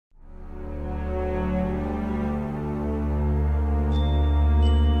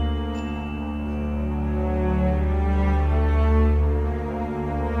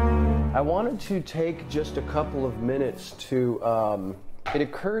I wanted to take just a couple of minutes to, it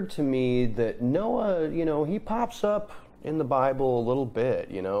occurred to me that Noah, he pops up in the Bible a little bit,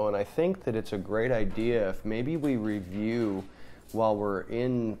 and I think that it's a great idea if maybe we review, while we're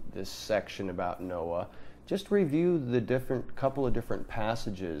in this section about Noah, just review the couple of different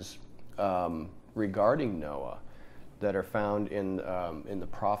passages regarding Noah that are found in the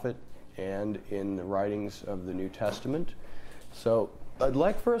prophet and in the writings of the New Testament. So I'd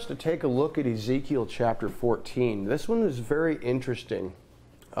like for us to take a look at Ezekiel chapter 14. This one is very interesting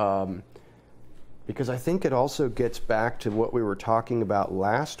because I think it also gets back to what we were talking about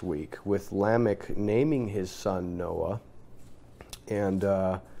last week with Lamech naming his son Noah. And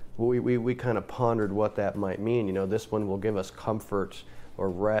we kind of pondered what that might mean. This one will give us comfort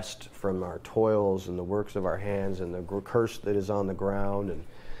or rest from our toils and the works of our hands and the curse that is on the ground. And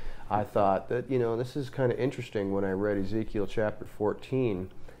I thought that, this is kind of interesting when I read Ezekiel chapter 14.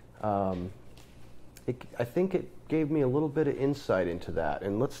 I think it gave me a little bit of insight into that.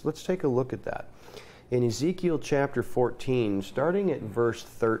 And let's take a look at that. In Ezekiel chapter 14, starting at verse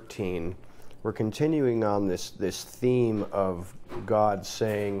 13, we're continuing on this theme of God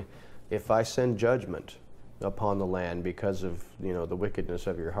saying, if I send judgment upon the land because of, the wickedness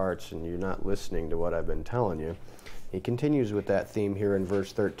of your hearts and you're not listening to what I've been telling you. He continues with that theme here in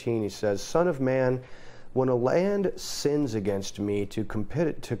verse 13. He says, Son of man, when a land sins against me to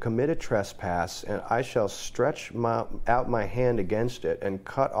commit a trespass, and I shall stretch out my hand against it and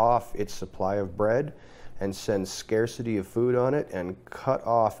cut off its supply of bread and send scarcity of food on it and cut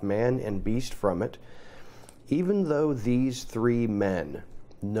off man and beast from it, even though these three men,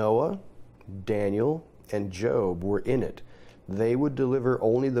 Noah, Daniel, and Job, were in it, they would deliver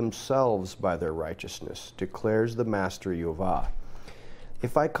only themselves by their righteousness, declares the Master Yeshua.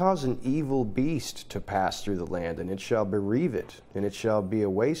 If I cause an evil beast to pass through the land, and it shall bereave it, and it shall be a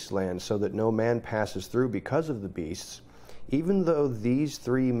wasteland, so that no man passes through because of the beasts, even though these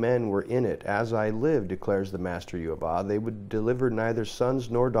three men were in it, as I live, declares the Master Yeshua, they would deliver neither sons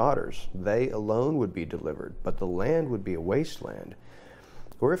nor daughters. They alone would be delivered, but the land would be a wasteland.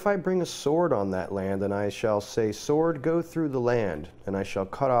 Or if I bring a sword on that land, and I shall say, Sword, go through the land, and I shall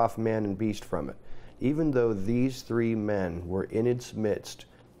cut off man and beast from it, even though these three men were in its midst,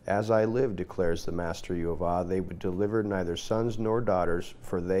 as I live, declares the Master Yeshua, they would deliver neither sons nor daughters,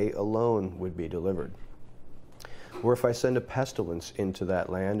 for they alone would be delivered. Or if I send a pestilence into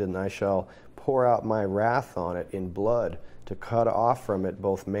that land, and I shall pour out my wrath on it in blood, to cut off from it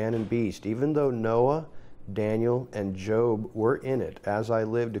both man and beast, even though Noah, Daniel, and Job were in it, as I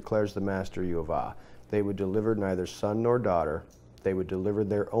live, declares the Master Yeshua, they would deliver neither son nor daughter, they would deliver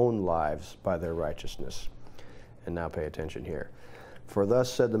their own lives by their righteousness. And now pay attention here. For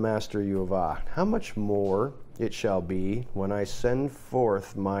thus said the Master Yeshua, how much more it shall be when I send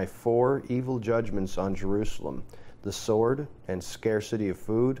forth my 4 evil judgments on Jerusalem, the sword, and scarcity of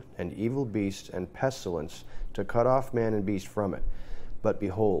food, and evil beasts, and pestilence, to cut off man and beast from it. But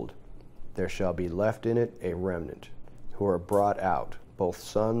behold, there shall be left in it a remnant, who are brought out, both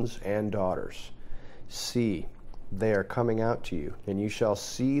sons and daughters. See, they are coming out to you, and you shall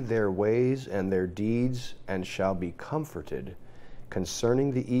see their ways and their deeds, and shall be comforted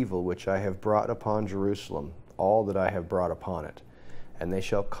concerning the evil which I have brought upon Jerusalem, all that I have brought upon it. And they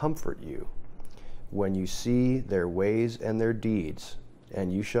shall comfort you when you see their ways and their deeds,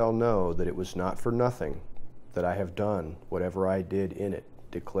 and you shall know that it was not for nothing that I have done whatever I did in it,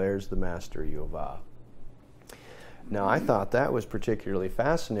 declares the Master Yeshua. Now, I thought that was particularly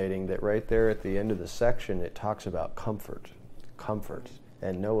fascinating that right there at the end of the section it talks about comfort.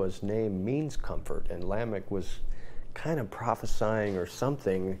 And Noah's name means comfort, and Lamech was kind of prophesying or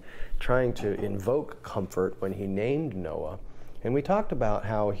something, trying to invoke comfort when he named Noah. And we talked about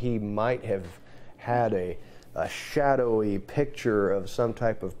how he might have had a shadowy picture of some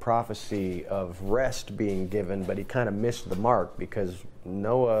type of prophecy of rest being given, but he kind of missed the mark because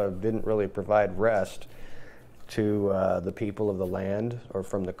Noah didn't really provide rest to the people of the land or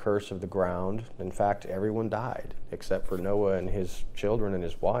from the curse of the ground. In fact, everyone died except for Noah and his children and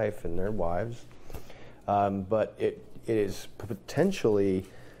his wife and their wives. But it is potentially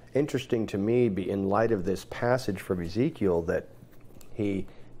interesting to me, in light of this passage from Ezekiel, that he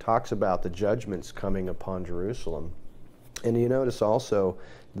talks about the judgments coming upon Jerusalem. And you notice also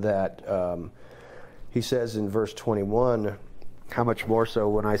that he says in verse 21, how much more so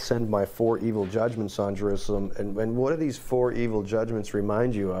when I send my 4 evil judgments on Jerusalem. And what do these 4 evil judgments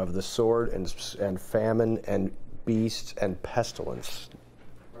remind you of? The sword and famine and beast and pestilence.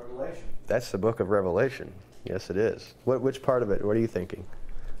 Revelation. That's the book of Revelation. Yes, it is. Which part of it? What are you thinking?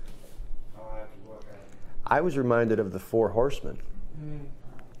 I'll have to look at it. I was reminded of the 4 horsemen.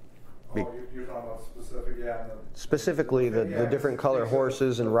 Specifically, the different color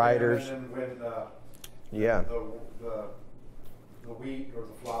horses and riders. And then when yeah. The wheat or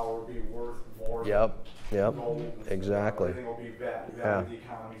the flour will be worth more. Yep. Yep. Gold, exactly. Everything will be bad. Yeah. The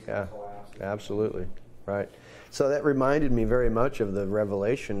economy's Yeah. going to collapse. Absolutely. Right. So that reminded me very much of the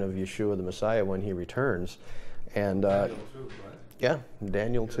revelation of Yeshua the Messiah when he returns. And Daniel too, right? yeah,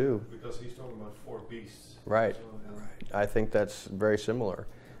 Daniel too. Because he's talking about 4 beasts. Right. So, I think that's very similar.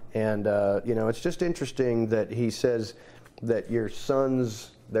 And, you know, it's just interesting that he says that your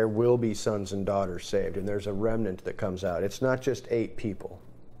sons, there will be sons and daughters saved, and there's a remnant that comes out. It's not just 8 people.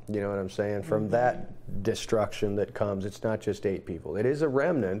 You know what I'm saying? From that destruction that comes, it's not just 8 people. It is a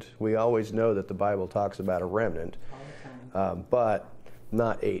remnant. We always know that the Bible talks about a remnant, but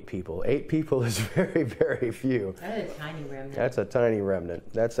not 8 people. 8 people is very, very few. That's a tiny remnant. That's a tiny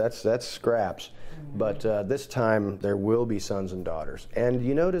remnant. That's scraps. But this time there will be sons and daughters. And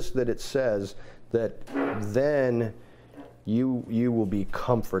you notice that it says that then you will be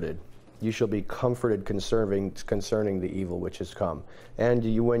comforted. You shall be comforted concerning the evil which has come. And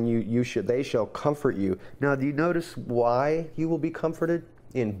they shall comfort you. Now, do you notice why you will be comforted?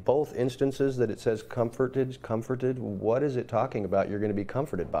 In both instances that it says comforted. What is it talking about you're going to be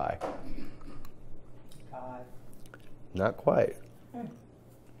comforted by? God. Not quite.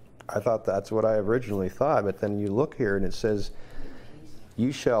 I thought that's what I originally thought, but then you look here and it says,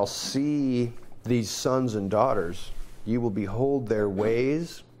 you shall see these sons and daughters. You will behold their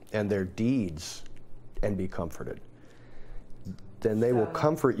ways and their deeds and be comforted. Then they will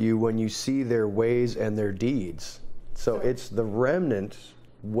comfort you when you see their ways and their deeds. So it's the remnant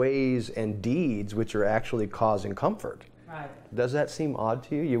ways and deeds which are actually causing comfort. Right. Does that seem odd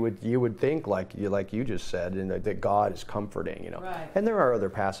to you? You would think like you just said, that God is comforting, you know. Right. And there are other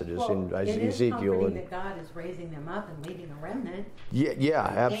passages in it is Ezekiel. comforting that God is raising them up and leaving a remnant. Yeah,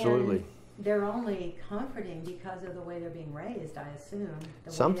 absolutely. And they're only comforting because of the way they're being raised, I assume.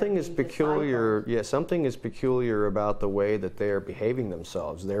 Something is peculiar. Discipled. Yeah, something is peculiar about the way that they are behaving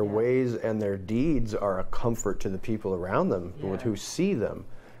themselves. Their ways and their deeds are a comfort to the people around them who see them.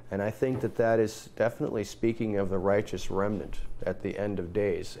 And I think that is definitely speaking of the righteous remnant at the end of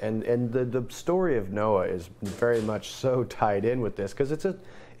days. And the story of Noah is very much so tied in with this because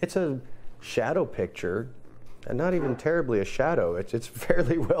it's a shadow picture, and not even terribly a shadow. It's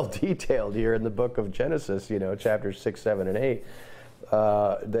fairly well detailed here in the book of Genesis, chapters 6, 7, and 8,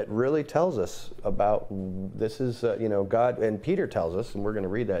 that really tells us about this is, God, and Peter tells us, and we're going to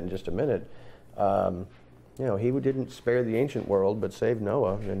read that in just a minute, he didn't spare the ancient world, but saved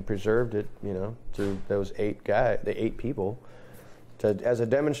Noah and preserved it, through those the 8 people, as a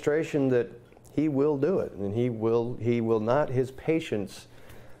demonstration that he will do it, and he will not, his patience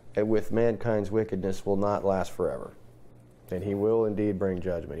with mankind's wickedness will not last forever. And he will indeed bring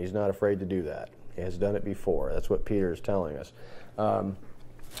judgment. He's not afraid to do that. He has done it before. That's what Peter is telling us.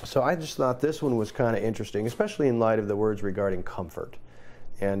 So I just thought this one was kind of interesting, especially in light of the words regarding comfort.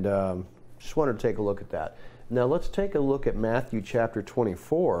 And just wanted to take a look at that. Now let's take a look at Matthew chapter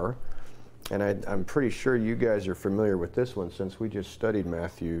 24. And I'm pretty sure you guys are familiar with this one since we just studied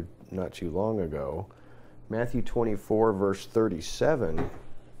Matthew not too long ago. Matthew 24, verse 37.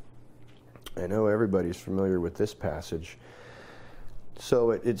 I know everybody's familiar with this passage.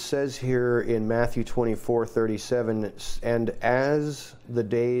 So it says here in Matthew 24:37, and as the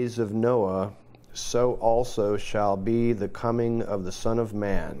days of Noah, so also shall be the coming of the Son of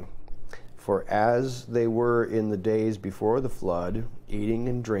Man. For as they were in the days before the flood, eating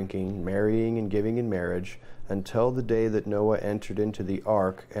and drinking, marrying and giving in marriage, until the day that Noah entered into the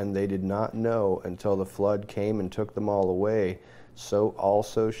ark, and they did not know until the flood came and took them all away, so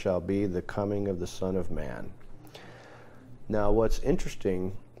also shall be the coming of the Son of Man. Now, what's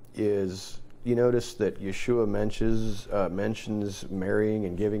interesting is you notice that Yeshua mentions marrying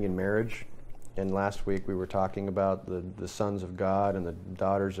and giving in marriage. And last week we were talking about the sons of God and the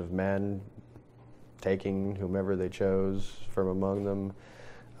daughters of men taking whomever they chose from among them.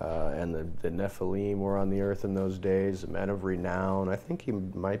 And the Nephilim were on the earth in those days, the men of renown. I think he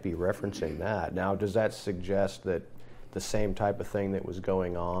might be referencing that. Now, does that suggest that the same type of thing that was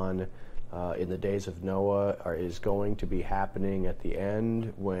going on in the days of Noah is going to be happening at the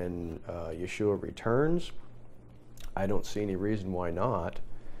end when Yeshua returns? I don't see any reason why not.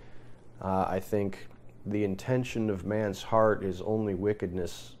 I think the intention of man's heart is only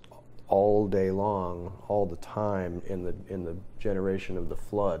wickedness all day long, all the time in the generation of the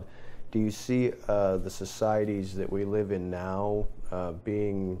flood. Do you see the societies that we live in now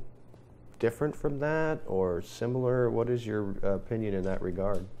being different from that or similar? What is your opinion in that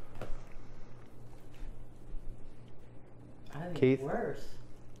regard? I think Keith? it's worse.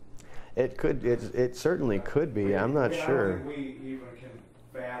 It certainly could be. I'm not I don't sure. think we even can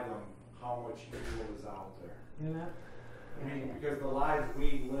fathom how much evil is out there. You know? I mean, because the lives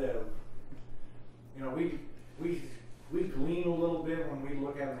we live, you know, we glean a little bit when we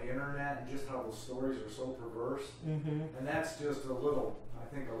look at the internet and just how the stories are so perverse. Mm-hmm. And that's just a little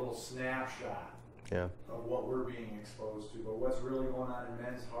snapshot Yeah. of what we're being exposed to. But what's really going on in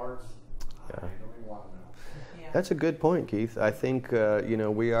men's hearts, I don't even want to know. That's a good point, Keith. I think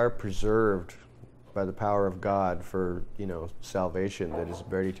we are preserved by the power of God for salvation that is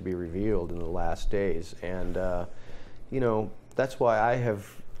ready to be revealed in the last days, and that's why I have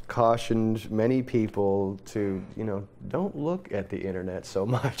cautioned many people to don't look at the internet so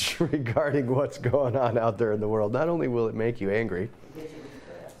much regarding what's going on out there in the world. Not only will it make you angry,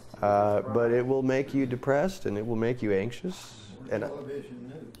 but it will make you depressed and it will make you anxious. And television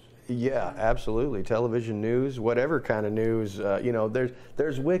news. Yeah, absolutely. Television news, whatever kind of news.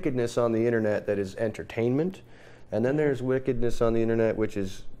 There's wickedness on the internet that is entertainment, and then there's wickedness on the internet which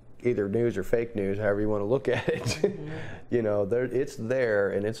is either news or fake news, however you want to look at it. Mm-hmm. It's there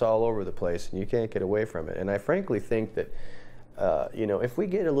and it's all over the place, and you can't get away from it. And I frankly think that if we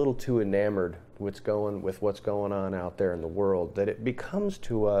get a little too enamored with what's going on out there in the world, that it becomes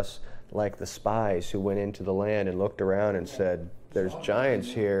to us like the spies who went into the land and looked around and said, there's giants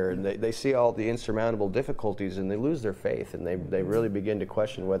here, and they see all the insurmountable difficulties, and they lose their faith, and they really begin to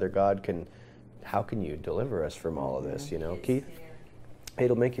question whether God how can you deliver us from all of this, Keith?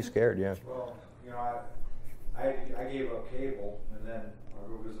 It'll make you scared, yeah. Well, I gave up cable, and then I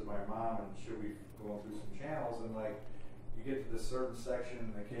go visit my mom, and she'll be going through some channels, and you get to this certain section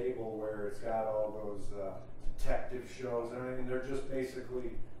in the cable where it's got all those detective shows and everything. They're just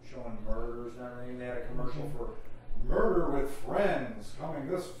basically showing murders and everything. They had a commercial for Murder with Friends coming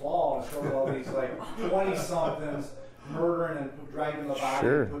this fall, and showed all these 20-somethings murdering and dragging the body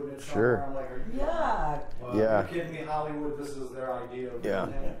and putting it somewhere. I'm like, are you Yeah. you kidding me, Hollywood? This is their idea of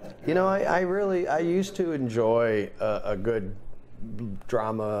I used to enjoy a good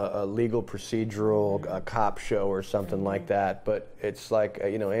drama, a legal procedural, a cop show or something like that. But it's like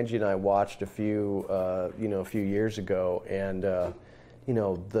Angie and I watched a few years ago, and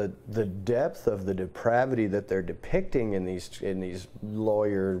the depth of the depravity that they're depicting in these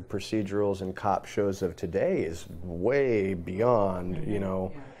lawyer procedurals and cop shows of today is way beyond.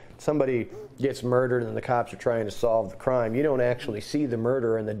 Somebody gets murdered and the cops are trying to solve the crime. You don't actually see the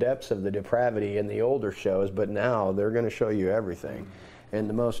murder and the depths of the depravity in the older shows, but now they're going to show you everything in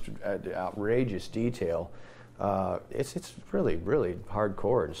the most outrageous detail. It's really, really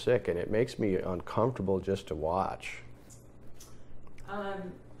hardcore and sick, and it makes me uncomfortable just to watch. I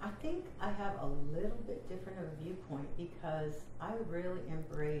think I have a little bit different of a viewpoint because I really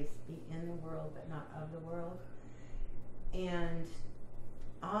embrace be in the world but not of the world. And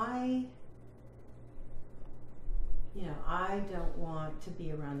I don't want to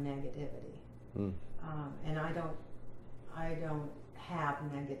be around negativity. Mm. And I don't have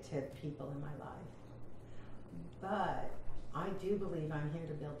negative people in my life. But I do believe I'm here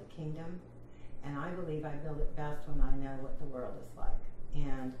to build the kingdom. And I believe I build it best when I know what the world is like.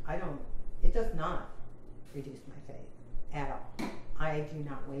 And it does not reduce my faith at all. I do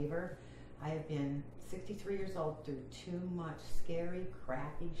not waver. I have been 63 years old through too much scary,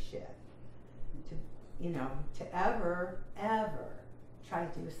 crappy shit to ever try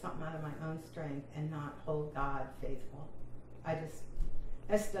to do something out of my own strength and not hold God faithful.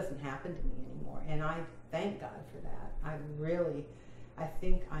 This doesn't happen to me anymore. And I thank God for that. I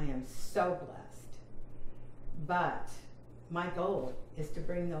think I am so blessed. But my goal is to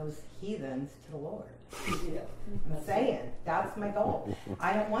bring those heathens to the Lord. I'm saying, that's my goal.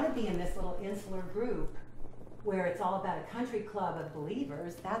 I don't want to be in this little insular group where it's all about a country club of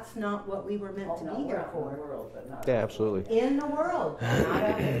believers. That's not what we were meant to be here for. Yeah, absolutely. In the world, not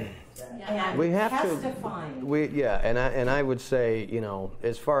of it. And We have testifying. and I would say,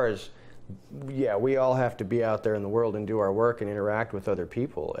 as far as we all have to be out there in the world and do our work and interact with other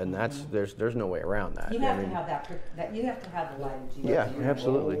people, and there's no way around that. You have to have that. You have to have the light of Jesus. Yeah,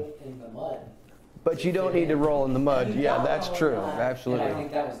 absolutely. In the mud. But you don't need to roll in the mud. Yeah, that's true. And Absolutely. I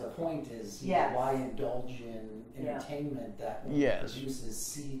think that was the point: is why indulge in entertainment that produces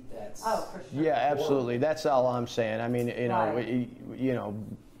seed that's. Oh, for sure. Yeah, absolutely. That's all I'm saying. I mean,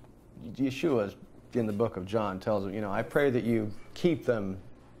 Yeshua in the book of John tells them, I pray that you keep them.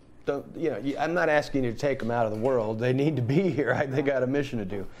 I'm not asking you to take them out of the world. They need to be here. They got a mission to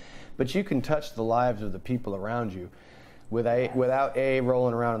do. But you can touch the lives of the people around you without A,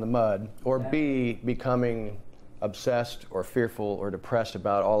 rolling around in the mud, or B, becoming obsessed or fearful or depressed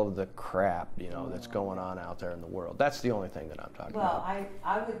about all of the crap, that's going on out there in the world. That's the only thing that I'm talking about. Well,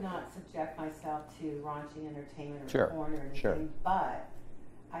 I would not subject myself to raunchy entertainment or Sure, porn or anything, sure. but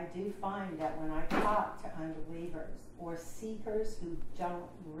I do find that when I talk to unbelievers or seekers who don't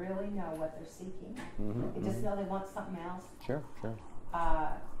really know what they're seeking, they just know they want something else, Sure.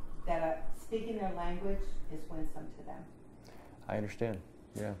 that speaking their language is winsome to them. I understand,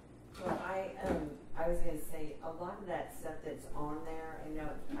 yeah. Well, I was going to say, a lot of that stuff that's on there, I know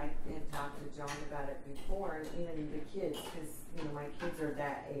I had talked to John about it before, and even the kids, because, my kids are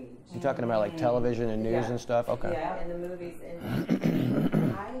that age. You're talking about like television and news and stuff? Okay. Yeah, and the movies.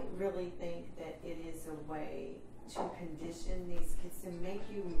 And I really think that it is a way to condition these kids, to make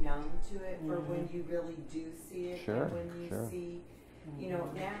you numb to it for when you really do see it. Sure, and when you see, now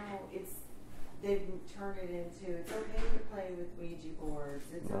they've turned it into, it's okay to play with Ouija boards.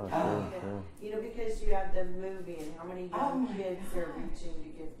 It's okay to, because you have the movie and how many young kids are reaching to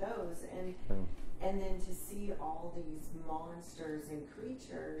get those. And then to see all these monsters and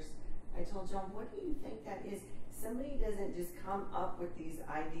creatures, I told John, what do you think that is? Somebody doesn't just come up with these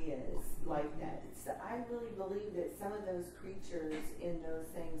ideas like that. So I really believe that some of those creatures in those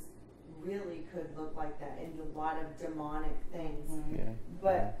things really could look like that, and a lot of demonic things.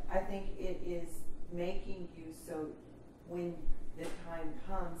 But I think it is making you so when the time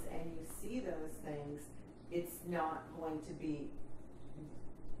comes and you see those things, it's not going to be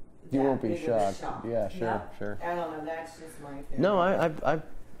You won't be big of a shocked. shock. Yeah, sure. I don't know, that's just my theory. No,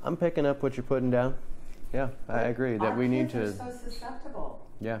 I'm picking up what you're putting down. Yeah, I agree that we need to. Our kids are so susceptible.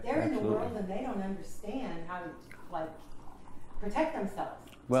 Yeah, they're absolutely. in the world and they don't understand how to protect themselves.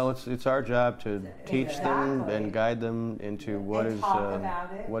 Well, it's our job to teach them and guide them into what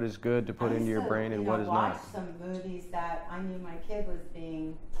is good to put into your brain and what is not. I watched some movies that I knew my kid was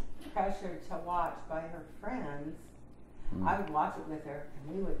being pressured to watch by her friends. I would watch it with her,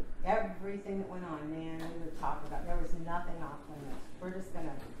 and everything that went on, man, we would talk about. There was nothing off limits. We're just going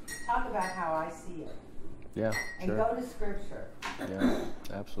to talk about how I see it. Yeah, and go to Scripture. Yeah,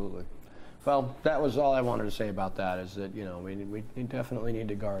 absolutely. Well, that was all I wanted to say about that, is that, we definitely need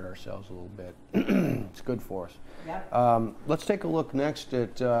to guard ourselves a little bit. It's good for us. Yep. Let's take a look next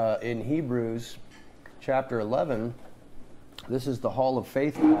at in Hebrews chapter 11. This is the Hall of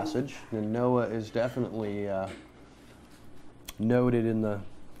Faith passage, and Noah is definitely noted in the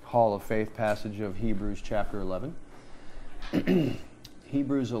Hall of Faith passage of Hebrews chapter 11.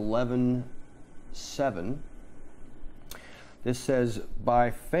 Hebrews 11:7. This says, "By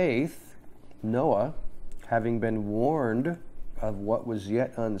faith Noah, having been warned of what was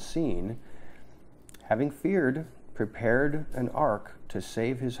yet unseen, having feared, prepared an ark to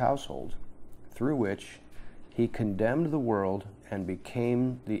save his household, through which he condemned the world and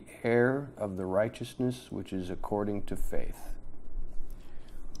became the heir of the righteousness which is according to faith."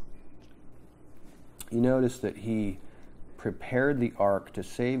 You notice that he prepared the ark to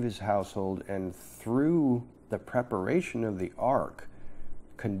save his household, and through the preparation of the ark,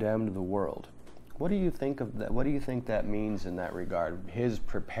 condemned the world. What do you think of that? What do you think that means in that regard? His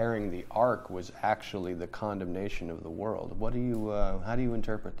preparing the ark was actually the condemnation of the world. What do you? How do you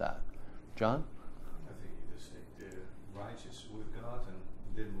interpret that, John? I think he just stayed righteous with God and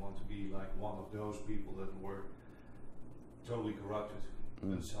didn't want to be like one of those people that were totally corrupted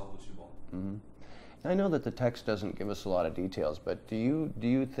and salvageable. Mm-hmm. I know that the text doesn't give us a lot of details, but do you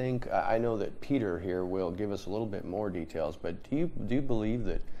think? I know that Peter here will give us a little bit more details, but do you believe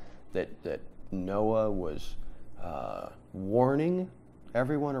that Noah was warning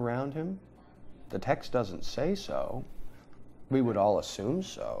everyone around him? The text doesn't say so. We would all assume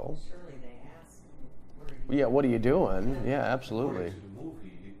so. Surely they asked him. Yeah, what are you doing? Yeah, absolutely.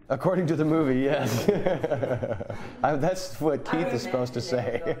 According to the movie, yes. That's what Keith is supposed to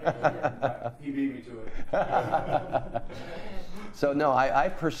say. He beat me to it. So no, I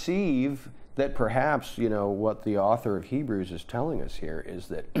perceive that perhaps, what the author of Hebrews is telling us here is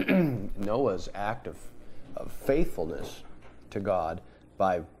that Noah's act of faithfulness to God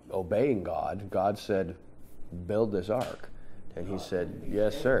by obeying God, God said, build this ark. And he said,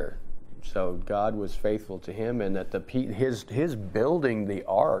 yes, sir. So God was faithful to him, and that his building the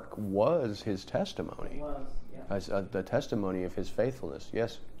ark was his testimony. It was, yeah. The testimony of his faithfulness.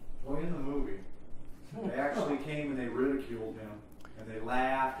 Yes? Well, in the movie, they actually came and they ridiculed him, and they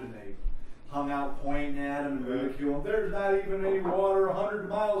laughed, and they hung out pointing at him and ridiculed him. There's not even any water 100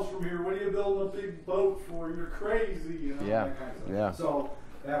 miles from here. What are you building a big boat for? You're crazy. Yeah. That kind of stuff. Yeah. So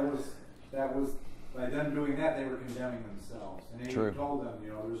that was by them doing that, they were condemning themselves. And he told them,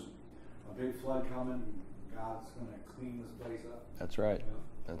 there's a big flood coming. God's going to clean this place up. That's right.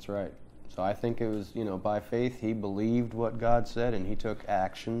 That's right. So I think it was, you know, by faith he believed what God said, and he took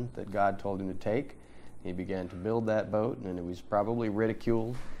action that God told him to take. He began to build that boat, and it was probably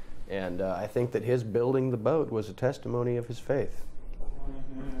ridiculed. And I think that his building the boat was a testimony of his faith.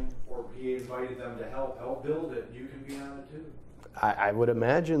 Or he invited them to help build it. You can be on it too. I would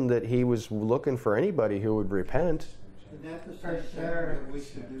imagine that he was looking for anybody who would repent. Is that the same thing that we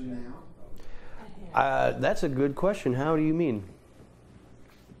should do now? That's a good question. How do you mean?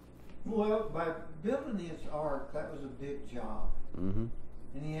 Well, by building his ark, that was a big job. Mm-hmm.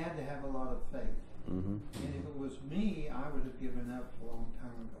 And he had to have a lot of faith. Mm-hmm. And if it was me, I would have given up a long time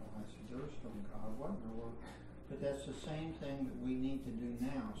ago. I said, there's no God, what in the world? But that's the same thing that we need to do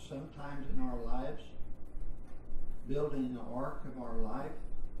now. Sometimes in our lives, building the ark of our life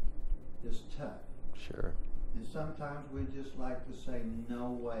is tough. Sure. And sometimes we just like to say,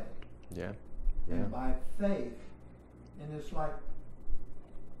 no way. Yeah. And by faith, and it's like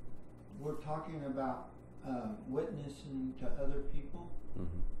we're talking about witnessing to other people.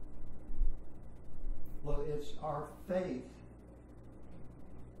 Mm-hmm. Well, it's our faith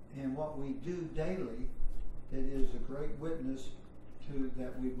and what we do daily that is a great witness to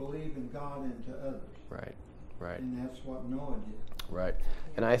that we believe in God and to others. Right. Right. And that's what Noah did. Right.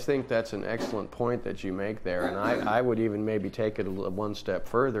 And I think that's an excellent point that you make there. And I would even maybe take it one step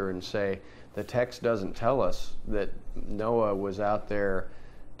further and say the text doesn't tell us that Noah was out there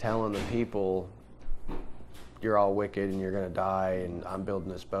telling the people, you're all wicked and you're going to die, and I'm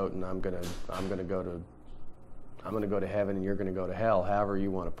building this boat and I'm going to go to heaven and you're going to go to hell, however you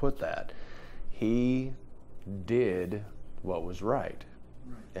want to put that. He did what was right.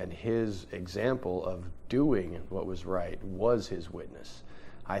 And his example of doing what was right was his witness.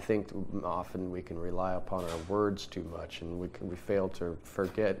 I think often we can rely upon our words too much, and we fail to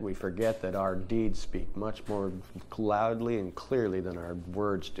forget. We forget that our deeds speak much more loudly and clearly than our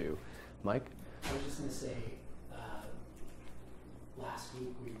words do. Mike? I was just going to say, last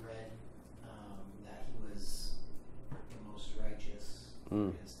week we read that he was the most righteous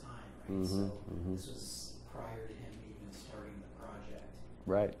in his time, right? Mm-hmm, so mm-hmm. This was prior to him even starting the project.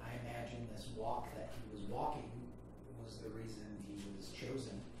 Right. I imagine this walk that he was walking was the reason he was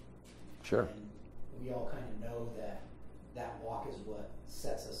chosen. Sure. And we all kind of know that that walk is what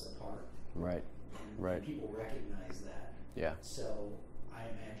sets us apart. Right. And Right. people recognize that. Yeah. So I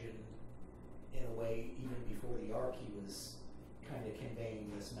imagine, in a way, even before the ark, he was kind of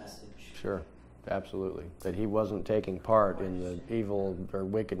conveying this message. Sure. Absolutely. That he wasn't taking part in the evil or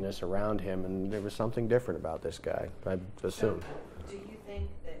wickedness around him, and there was something different about this guy, I assume. So, do you think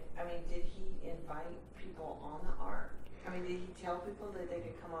that, did he invite people on the ark? Did he tell people that they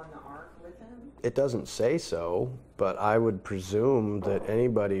could come on the ark with him? It doesn't say so, but I would presume that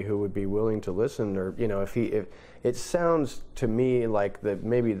anybody who would be willing to listen, or, if it sounds to me like that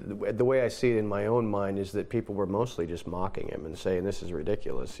maybe the way I see it in my own mind is that people were mostly just mocking him and saying, this is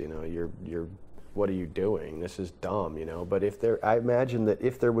ridiculous, you're what are you doing? This is dumb, But I imagine that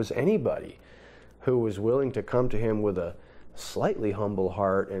if there was anybody who was willing to come to him with a slightly humble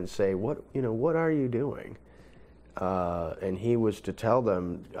heart and say, what are you doing? And he was to tell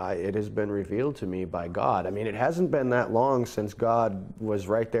them, it has been revealed to me by God. It hasn't been that long since God was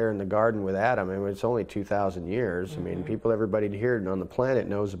right there in the garden with Adam. It's only 2,000 years. Mm-hmm. Everybody here on the planet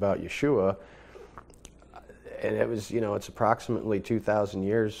knows about Yeshua. And it was, it's approximately 2,000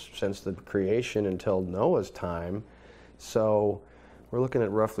 years since the creation until Noah's time. So we're looking at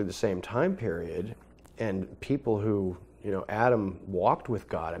roughly the same time period. And people who, Adam walked with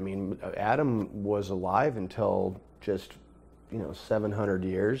God. Adam was alive until just, 700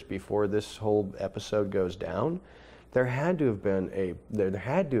 years before this whole episode goes down. There had to have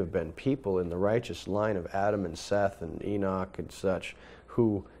been people in the righteous line of Adam and Seth and Enoch and such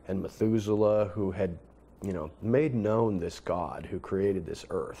and Methuselah who had, made known this God who created this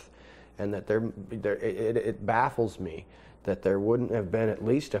earth. And that it baffles me that there wouldn't have been at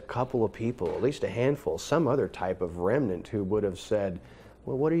least a couple of people, at least a handful, some other type of remnant who would have said,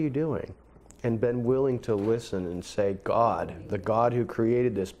 well, what are you doing? And been willing to listen and say, God, the God who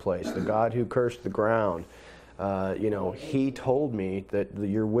created this place, the God who cursed the ground, he told me that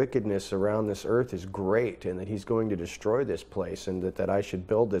your wickedness around this earth is great and that he's going to destroy this place, and that I should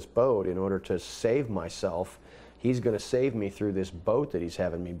build this boat in order to save myself. He's going to save me through this boat that he's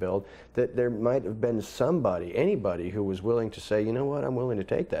having me build. That there might have been anybody who was willing to say, you know what, I'm willing to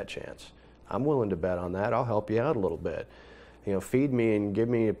take that chance. I'm willing to bet on that. I'll help you out a little bit. Feed me and give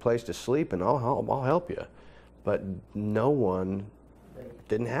me a place to sleep and I'll help you. But no one,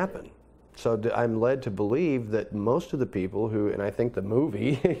 didn't happen. So I'm led to believe that most of the people who, and I think the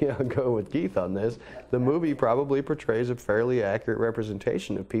movie, I'll go with Keith on this, the movie probably portrays a fairly accurate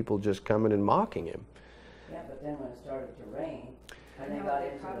representation of people just coming and mocking him. Yeah, but then when it started to rain, and they got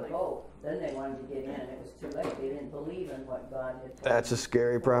into the boat, then they wanted to get in, and it was too late. They didn't believe in what God had told That's a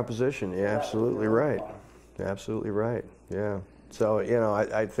scary proposition. You're absolutely right. Absolutely right. Yeah. So,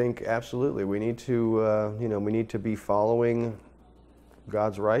 I think absolutely we need to, we need to be following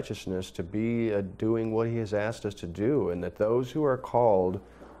God's righteousness, to be doing what he has asked us to do, and that those who are called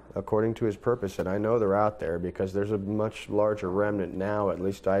according to his purpose, and I know they're out there because there's a much larger remnant now, at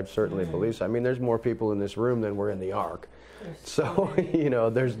least I certainly believe so. I mean, there's more people in this room than were in the ark. So,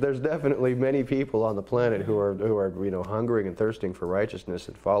 there's definitely many people on the planet who are hungering and thirsting for righteousness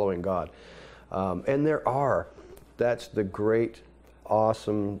and following God. And there are. That's the great,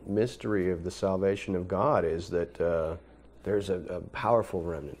 awesome mystery of the salvation of God, is that there's a powerful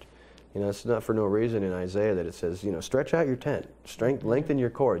remnant. It's not for no reason in Isaiah that it says, stretch out your tent, lengthen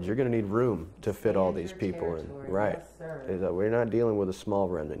your cords. You're going to need room to fit all these people in. Right. Yes, we're not dealing with a small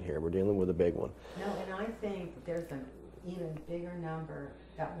remnant here. We're dealing with a big one. No, and I think there's an even bigger number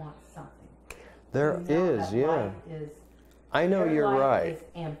that wants something. There is, yeah. I know you're right. Is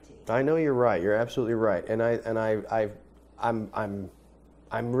empty. I know you're right. You're absolutely right. And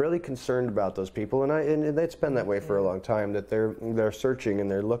I'm really concerned about those people, and it's been that way for a long time, that they're searching and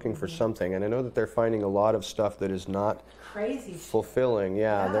they're looking for something, and I know that they're finding a lot of stuff that is not crazy fulfilling.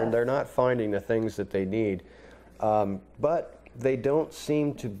 Yeah, yes. They're not finding the things that they need, but they don't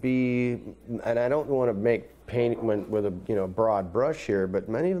seem to be. And I don't want to paint with a broad brush here, but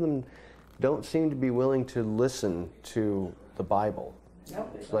many of them don't seem to be willing to listen to the Bible.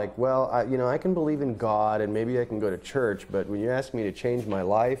 It's like, well, I can believe in God and maybe I can go to church, but when you ask me to change my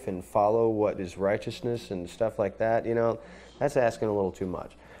life and follow what is righteousness and stuff like that, that's asking a little too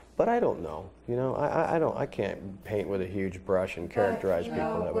much. But I don't know. I can't paint with a huge brush and characterize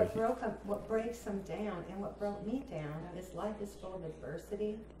people that way. What breaks them down and what broke me down is life is full of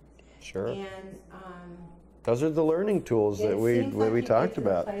adversity. Sure. And those are the learning tools that we talked about. It seems like you get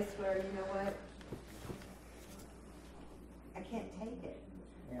to a place where, you know what, I can't take it.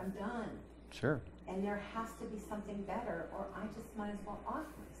 I'm done. Sure. And there has to be something better, or I just might as well off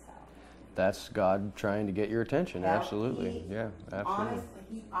myself. That's God trying to get your attention. Well, absolutely. Yeah, absolutely.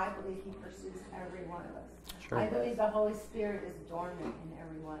 Honestly, I believe he pursues every one of us. Sure. I believe the Holy Spirit is dormant in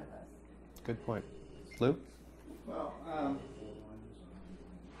every one of us. Good point. Lou? Well,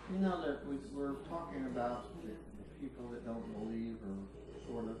 that we're talking about the people that don't believe, or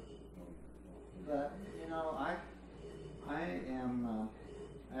sort of. But, I am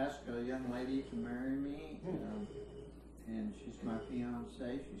asked a young lady to marry me, and she's my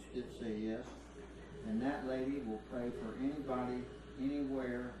fiancée. She did say yes. And that lady will pray for anybody,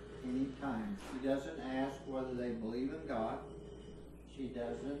 anywhere, anytime. She doesn't ask whether they believe in God. She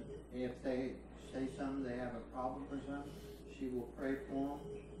doesn't. If they say something, they have a problem or something, she will pray for them.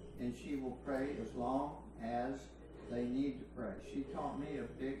 And she will pray as long as they need to pray. She taught me a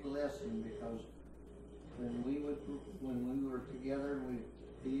big lesson, because when we were together and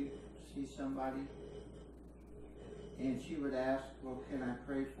we'd see somebody, and she would ask, well, can I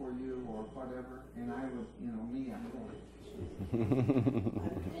pray for you or whatever, and I would, I'm going.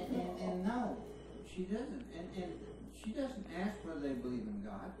 and no, she doesn't, and she doesn't ask whether they believe in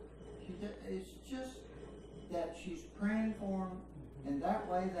God. It's just that she's praying for them, and that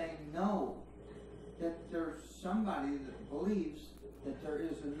way they know that there's somebody that believes that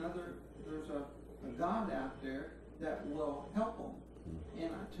there's a God out there that will help them.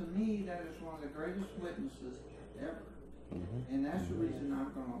 And to me, that is one of the greatest witnesses ever. Mm-hmm. And that's the reason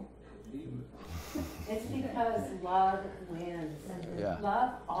I'm going to be with them. It's because love wins. Yeah.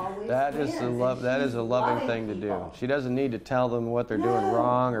 Love always wins. That is a loving thing to do. She doesn't need to tell them what they're doing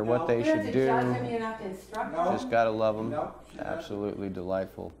wrong or what they should do. You have to judge them, you have to instruct them. Just got to love them. Absolutely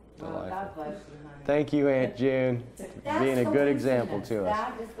delightful. God bless you, honey. Thank you, Aunt June, for being a good example to us.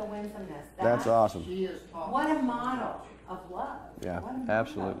 That is the winsomeness. That's awesome. What a model of love. Yeah,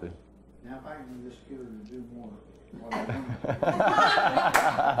 absolutely. Now if I can just get her to do more.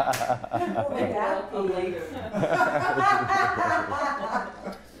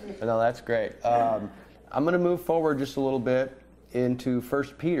 No, that's great. I'm going to move forward just a little bit into 1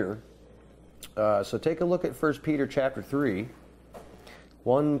 Peter. So take a look at 1 Peter chapter 3.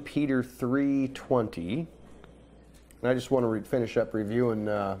 1 Peter 3:20. And I just want to finish up reviewing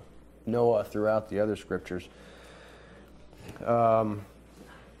Noah throughout the other scriptures. I'm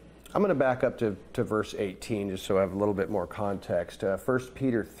going to back up to verse 18 just so I have a little bit more context. 1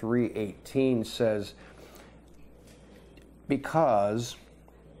 Peter 3:18 says, because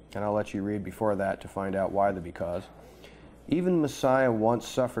And I'll let you read before that to find out why the because. Even Messiah once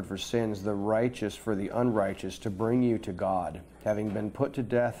suffered for sins, the righteous for the unrighteous, to bring you to God, having been put to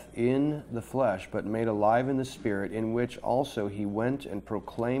death in the flesh, but made alive in the Spirit, in which also he went and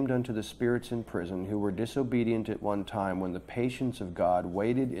proclaimed unto the spirits in prison, who were disobedient at one time, when the patience of God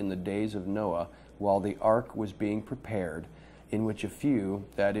waited in the days of Noah, while the ark was being prepared, in which a few,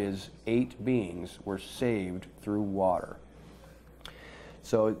 that is, 8 beings, were saved through water.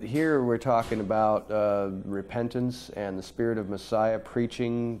 So here we're talking about repentance and the Spirit of Messiah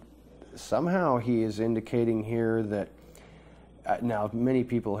preaching. Somehow he is indicating here that, now many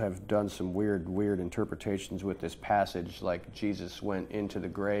people have done some weird interpretations with this passage, like Jesus went into the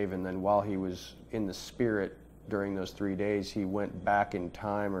grave and then while he was in the Spirit during those 3 days, he went back in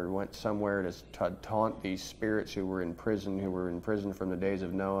time or went somewhere to taunt these spirits who were in prison from the days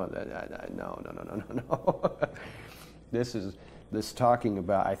of Noah. No. This talking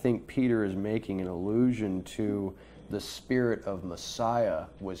about, I think Peter is making an allusion to the Spirit of Messiah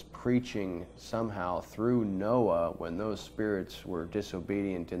was preaching somehow through Noah when those spirits were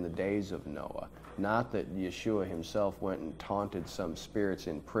disobedient in the days of Noah. Not that Yeshua himself went and taunted some spirits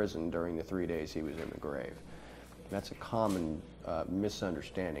in prison during the 3 days he was in the grave. That's a common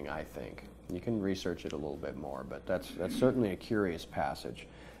misunderstanding, I think. You can research it a little bit more, but that's certainly a curious passage.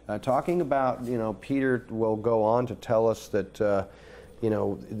 Talking about, Peter will go on to tell us that,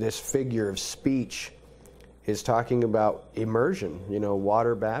 this figure of speech is talking about immersion,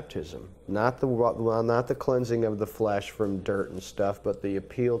 water baptism, not the cleansing of the flesh from dirt and stuff, but the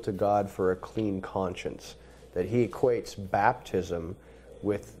appeal to God for a clean conscience. That he equates baptism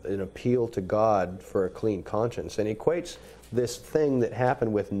with an appeal to God for a clean conscience, and equates this thing that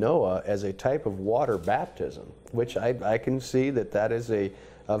happened with Noah as a type of water baptism, which I can see that is a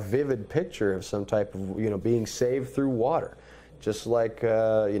vivid picture of some type of, being saved through water. Just like,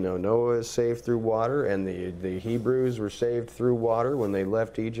 Noah is saved through water, and the Hebrews were saved through water when they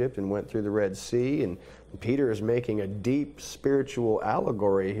left Egypt and went through the Red Sea. And Peter is making a deep spiritual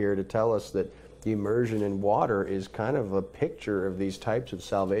allegory here to tell us that immersion in water is kind of a picture of these types of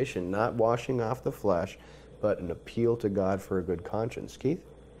salvation, not washing off the flesh, but an appeal to God for a good conscience. Keith?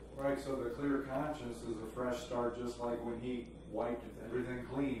 Right, so the clear conscience is a fresh start, just like when he wiped everything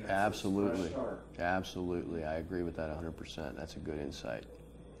clean. Absolutely. Absolutely. I agree with that 100%. That's a good insight.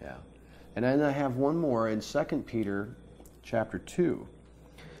 Yeah. And then I have one more in 2 Peter chapter 2.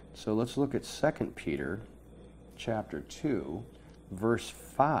 So let's look at 2 Peter chapter 2, verse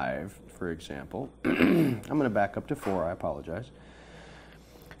 5, for example. I'm going to back up to 4. I apologize.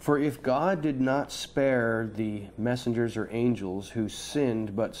 For if God did not spare the messengers or angels who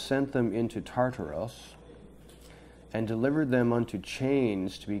sinned, but sent them into Tartarus, and delivered them unto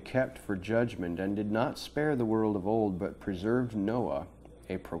chains to be kept for judgment, and did not spare the world of old, but preserved Noah,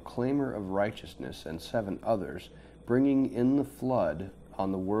 a proclaimer of righteousness, and 7 others, bringing in the flood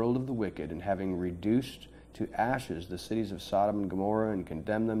on the world of the wicked, and having reduced to ashes the cities of Sodom and Gomorrah, and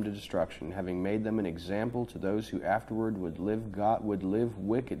condemned them to destruction, having made them an example to those who afterward would live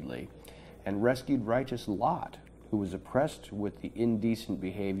wickedly, and rescued righteous Lot, who was oppressed with the indecent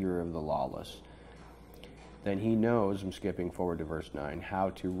behavior of the lawless. Then he knows, I'm skipping forward to verse 9, how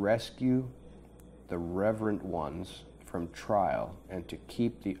to rescue the reverent ones from trial, and to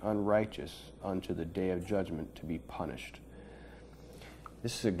keep the unrighteous unto the day of judgment to be punished.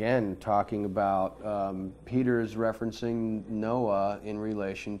 This is again talking about, Peter is referencing Noah in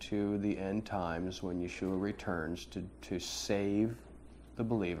relation to the end times when Yeshua returns to save the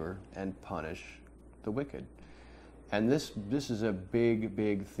believer and punish the wicked. And this is a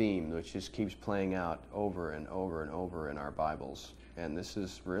big theme which just keeps playing out over and over and over in our Bibles. And this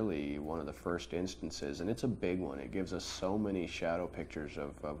is really one of the first instances, and it's a big one. It gives us so many shadow pictures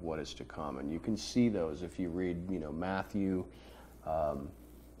of what is to come. And you can see those if you read, Matthew,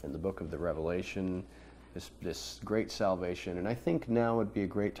 in the book of the Revelation, this great salvation. And I think now would be a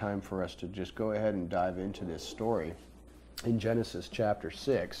great time for us to just go ahead and dive into this story in Genesis chapter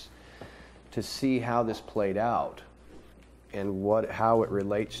 6 to see how this played out and how it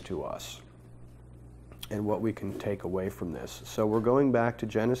relates to us and what we can take away from this. So we're going back to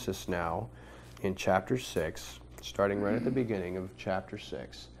Genesis now in chapter 6, starting right at the beginning of chapter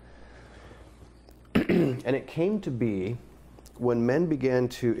 6. And it came to be, when men began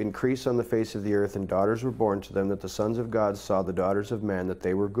to increase on the face of the earth, and daughters were born to them, that the sons of God saw the daughters of man, that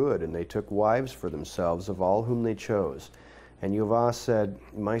they were good, and they took wives for themselves of all whom they chose. And Yehovah said,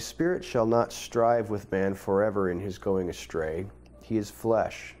 My spirit shall not strive with man forever in his going astray. He is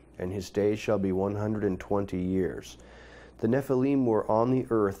flesh, and his days shall be 120 years. The Nephilim were on the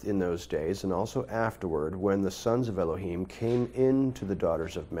earth in those days, and also afterward, when the sons of Elohim came in to the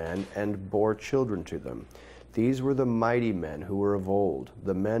daughters of men and bore children to them. These were the mighty men who were of old,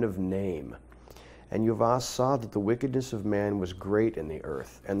 the men of name. And Yahweh saw that the wickedness of man was great in the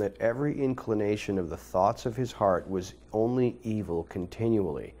earth, and that every inclination of the thoughts of his heart was only evil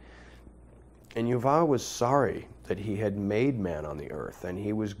continually. And Yahweh was sorry that he had made man on the earth, and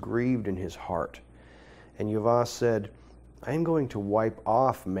he was grieved in his heart. And Yahweh said, I am going to wipe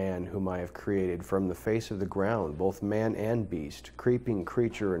off man whom I have created from the face of the ground, both man and beast, creeping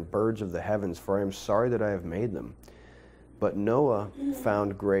creature and birds of the heavens, for I am sorry that I have made them. But Noah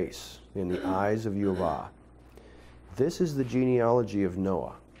found grace in the eyes of Yahweh. This is the genealogy of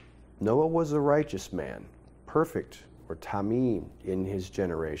Noah. Noah was a righteous man, perfect, or tamim, in his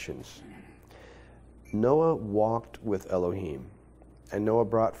generations. Noah walked with Elohim, and Noah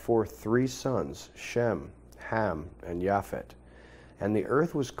brought forth 3 sons, Shem, Ham, and Japhet. And the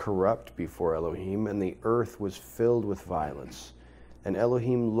earth was corrupt before Elohim, and the earth was filled with violence. And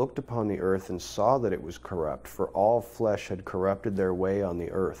Elohim looked upon the earth and saw that it was corrupt, for all flesh had corrupted their way on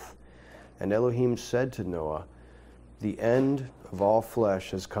the earth. And Elohim said to Noah, the end of all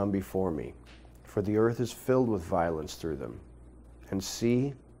flesh has come before me, for the earth is filled with violence through them. And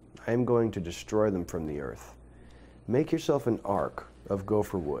see, I am going to destroy them from the earth. Make yourself an ark of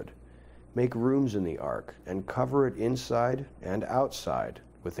gopher wood. Make rooms in the ark, and cover it inside and outside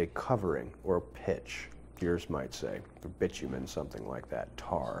with a covering, or pitch, yours might say, or bitumen, something like that,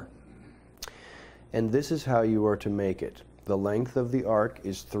 tar. And this is how you are to make it. The length of the ark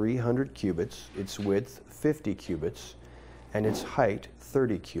is 300 cubits, its width 50 cubits, and its height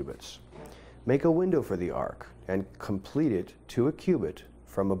 30 cubits. Make a window for the ark, and complete it to a cubit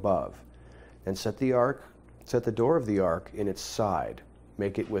from above. And set the door of the ark in its side.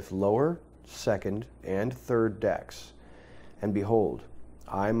 Make it with lower, second, and third decks. And behold,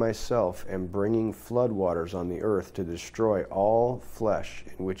 I myself am bringing flood waters on the earth to destroy all flesh,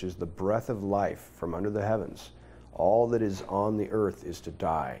 in which is the breath of life from under the heavens. All that is on the earth is to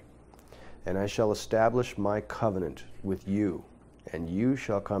die. And I shall establish my covenant with you, and you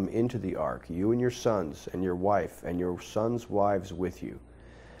shall come into the ark, you and your sons, and your wife, and your sons' wives with you.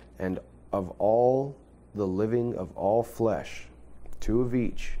 And of all the living of all flesh, 2 of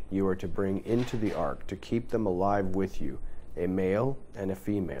each you are to bring into the ark, to keep them alive with you, a male and a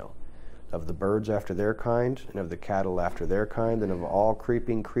female. Of the birds after their kind, and of the cattle after their kind, and of all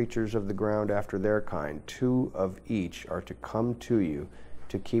creeping creatures of the ground after their kind, 2 of each are to come to you,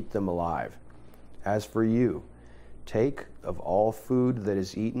 to keep them alive. As for you, take of all food that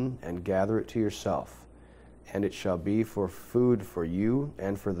is eaten, and gather it to yourself, and it shall be for food for you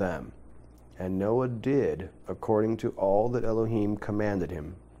and for them. And Noah did according to all that Elohim commanded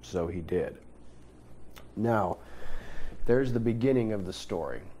him, so he did. Now, there's the beginning of the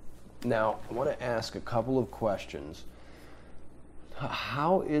story. Now, I want to ask a couple of questions.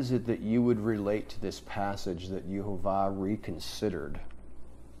 How is it that you would relate to this passage that Yehovah reconsidered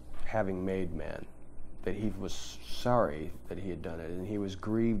having made man? That he was sorry that he had done it, and he was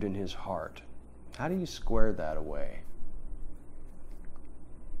grieved in his heart. How do you square that away?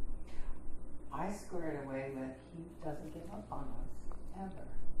 I square it away with he doesn't give up on us, ever.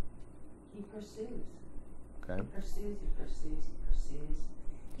 He pursues. Okay. He pursues, he pursues, he pursues.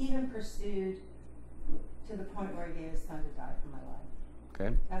 He even pursued to the point where he gave his son to die for my life.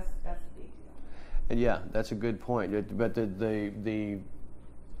 Okay. That's a big deal. And yeah, that's a good point. But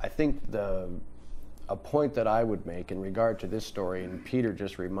I think a point that I would make in regard to this story, and Peter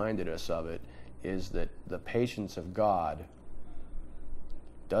just reminded us of it, is that the patience of God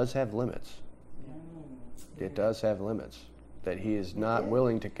does have limits. It does have limits. That he is not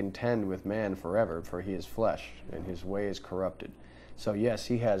willing to contend with man forever, for he is flesh, and his way is corrupted. So yes,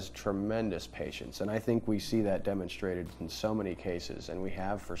 he has tremendous patience, and I think we see that demonstrated in so many cases, and we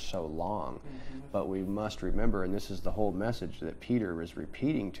have for so long. But we must remember, and this is the whole message that Peter is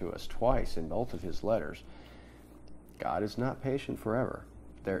repeating to us twice in both of his letters, God is not patient forever.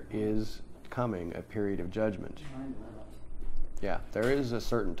 There is coming a period of judgment. Yeah, there is a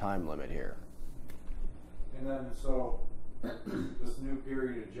certain time limit here. And then, so, this new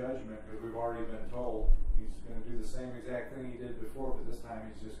period of judgment, because we've already been told he's going to do the same exact thing he did before, but this time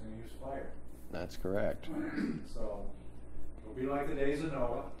he's just going to use fire. That's correct. So, it'll be like the days of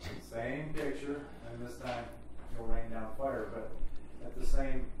Noah, same picture, and this time he'll rain down fire. But at the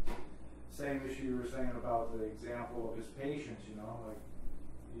same issue you were saying about the example of his patience, you know, like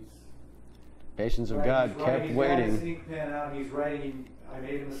he's... Patience of God kept waiting. He's got his ink pen out, and he's writing, I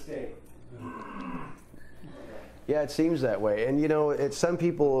made a mistake. Yeah, it seems that way. And, you know, some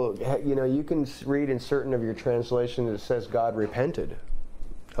people, you know, you can read in certain of your translations it says God repented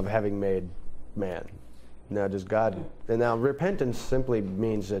of having made man. Now, does God, and now repentance simply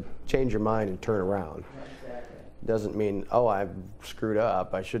means to change your mind and turn around. Exactly. Doesn't mean, oh, I've screwed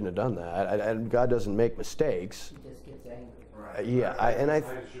up, I shouldn't have done that. And God doesn't make mistakes. He just gets angry. Right. Yeah, I and I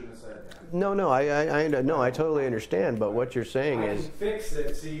shouldn't have said that. No, I totally understand, but what you're saying I is, can fix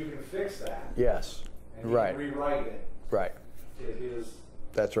it, so you can fix that. yes, And you right, can rewrite it right, to his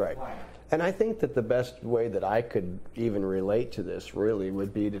that's right. plan. And I think that the best way that I could even relate to this really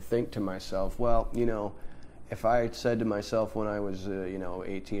would be to think to myself, well, you know, if I had said to myself when I was, you know,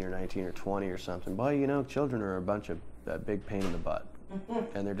 18 or 19 or 20 or something, boy, you know, children are a bunch of big pain in the butt,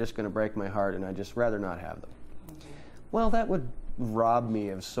 and they're just going to break my heart, and I'd just rather not have them. Well, that would rob me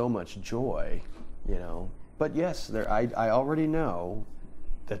of so much joy, you know. But yes, I already know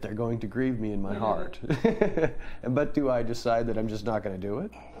that they're going to grieve me in my heart. But do I decide that I'm just not going to do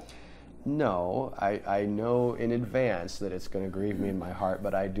it? No, I know in advance that it's going to grieve me in my heart,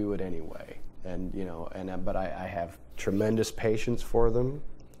 but I do it anyway. And, you know, but I have tremendous patience for them,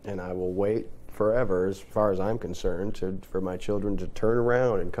 and I will wait forever, as far as I'm concerned, for my children to turn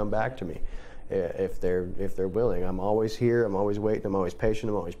around and come back to me. If they're willing. I'm always here, I'm always waiting, I'm always patient,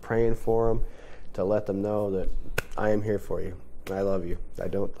 I'm always praying for them to let them know that I am here for you. I love you. I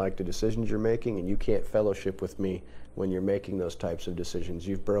don't like the decisions you're making, and you can't fellowship with me when you're making those types of decisions.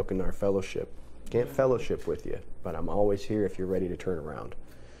 You've broken our fellowship. Can't fellowship with you, but I'm always here if you're ready to turn around.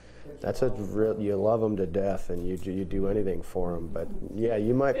 That's a real, you love them to death, and you do anything for them. But yeah,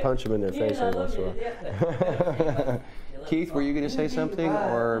 you might punch them in their face every once in a while. Keith, were you going to say something,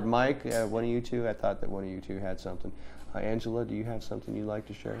 or Mike? One of you two. I thought that one of you two had something. Angela, do you have something you'd like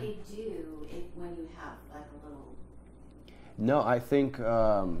to share? I do. When you have like a little. No, I think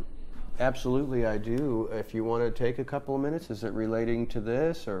absolutely I do. If you want to take a couple of minutes, is it relating to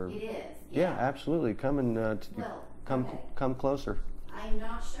this or? It is. Yeah, absolutely. Come and come closer. I'm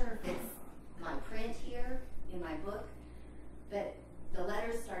not sure if it's my print here in my book, but the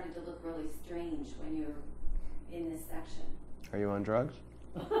letters started to look really strange when you're in this section. Are you on drugs?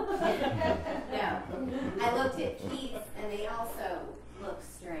 No. I looked at Keith's and they also look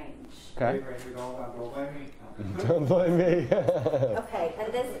strange. Okay. Don't blame me. Don't blame me. Okay,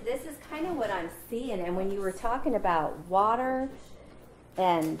 and this is kind of what I'm seeing. And when you were talking about water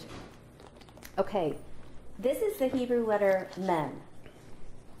and, okay, this is the Hebrew letter mem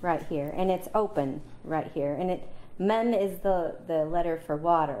right here, and it's open right here. And mem is the letter for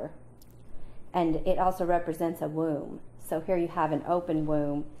water, and it also represents a womb. So here you have an open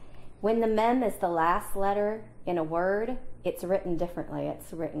womb. When the mem is the last letter in a word, it's written differently.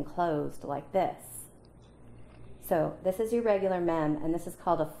 It's written closed like this. So this is your regular mem, and this is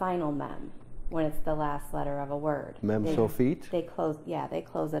called a final mem when it's the last letter of a word. Mem Sophite? They close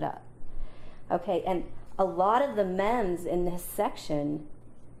it up. Okay, and a lot of the mems in this section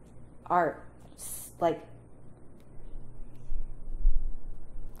are like...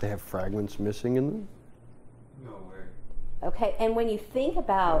 They have fragments missing in them? No way. Okay, and when you think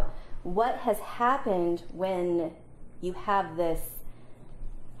about what has happened when you have this,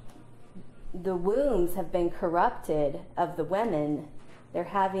 the wombs have been corrupted of the women, they're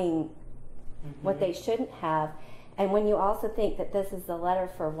having what they shouldn't have. And when you also think that this is the letter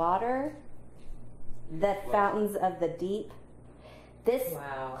for water, the fountains of the deep, this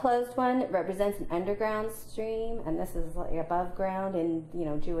closed one represents an underground stream, and this is like above ground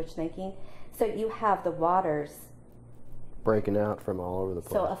in, Jewish thinking. So you have the waters breaking out from all over the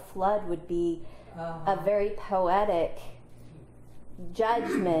place. So a flood would be a very poetic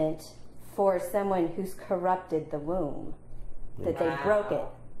judgment for someone who's corrupted the womb. That they broke it.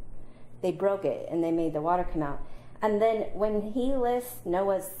 They broke it, and they made the water come out. And then when he lists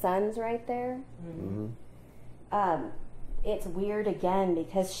Noah's sons right there, it's weird again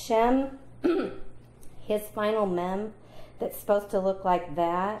because Shem, his final mem, that's supposed to look like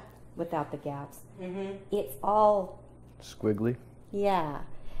that without the gaps, it's all squiggly. Yeah.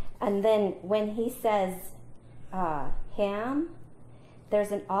 And then when he says Ham,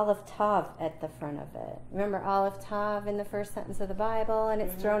 there's an olive tav at the front of it. Remember olive tav in the first sentence of the Bible? And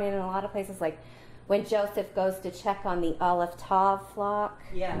it's thrown in a lot of places, like when Joseph goes to check on the olive tav flock.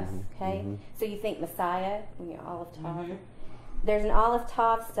 Yes. Okay? So you think Messiah, olive tav. There's an olive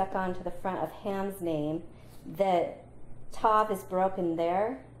tav stuck onto the front of Ham's name. The tav is broken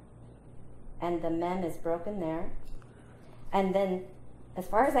there, and the mem is broken there. And then, as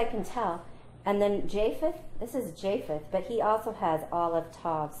far as I can tell, and then Japheth, this is Japheth, but he also has olive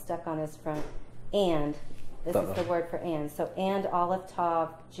tav stuck on his front. And, this is the word for and. So, and olive tav,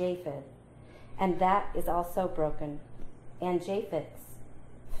 Japheth. and that is also broken. And Japheth's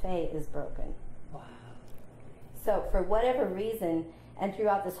fave is broken. Wow. So for whatever reason, and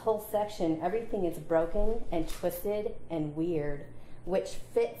throughout this whole section, everything is broken and twisted and weird, which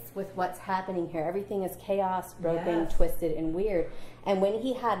fits with what's happening here. Everything is chaos, broken, Yes. twisted, and weird. And when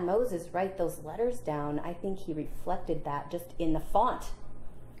he had Moses write those letters down, I think he reflected that just in the font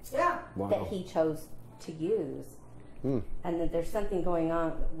Yeah. Wow. that he chose to use. And that there's something going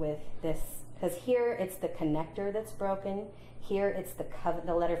on with this, because here it's the connector that's broken. Here it's the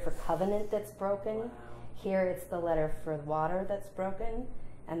letter for covenant that's broken. Here it's the letter for water that's broken.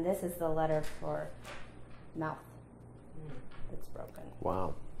 And this is the letter for mouth that's broken.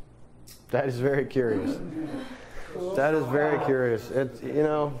 Wow. That is very curious. That is very curious. It, you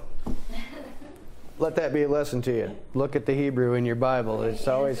know, let that be a lesson to you. Look at the Hebrew in your Bible. It's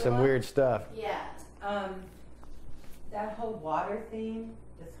always some weird stuff. Yeah. That whole water thing,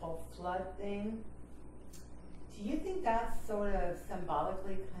 this whole flood thing, do you think that's sort of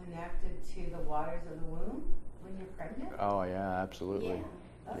symbolically connected to the waters of the womb when you're pregnant? Oh, yeah, absolutely. Yeah.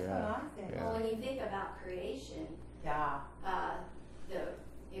 That's Yeah. what I think. Yeah. Well, when you think about creation, Yeah.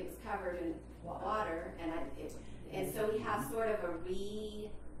 it was covered in water, and so we have sort of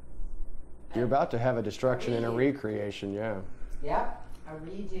You're about to have a destruction and a recreation, yeah. Yep. A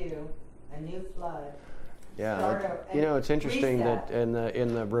redo, a new flood. Yeah, Start you know, it's interesting reset. that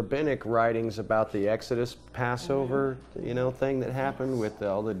in the rabbinic writings about the Exodus Passover, you know, thing that happened with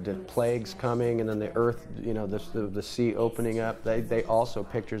all the plagues coming and then the earth, you know, the sea opening up, they also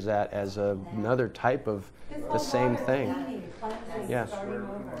pictures that as another type of the same thing. Yeah.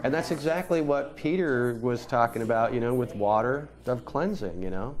 And that's exactly what Peter was talking about, you know, with water of cleansing, you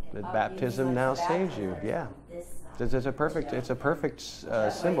know, that baptism now saves you. Yeah. It's a perfect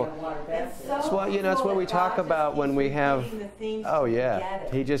symbol. That's what, you know, that's what we talk about when we have. Oh yeah,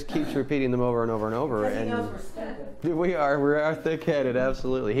 he just keeps repeating them over and over and over, and we are thick-headed.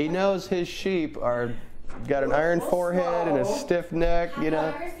 Absolutely, he knows his sheep are got an iron forehead and a stiff neck. You know.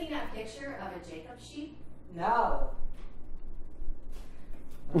 Have you ever seen that picture of a Jacob sheep? No.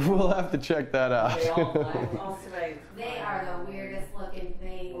 We'll have to check that out. They are the weirdest looking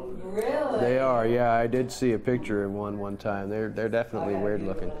thing. Really? They are, yeah. I did see a picture of one time. They're definitely weird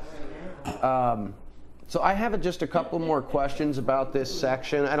looking. So I have just a couple more questions about this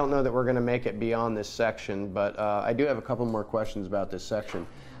section. I don't know that we're going to make it beyond this section, but I do have a couple more questions about this section.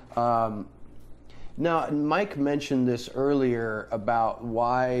 Now, Mike mentioned this earlier about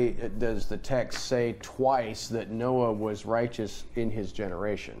why does the text say twice that Noah was righteous in his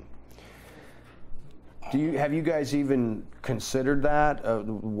generation? Have you guys even considered that,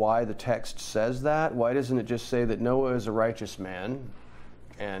 why the text says that? Why doesn't it just say that Noah is a righteous man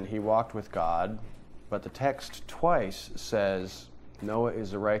and he walked with God, but the text twice says Noah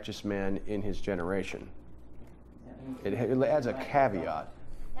is a righteous man in his generation? It adds a caveat.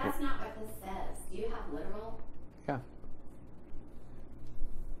 That's not what this says. Do you have literal? Yeah.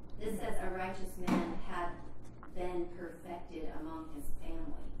 This says a righteous man had been perfected among his family.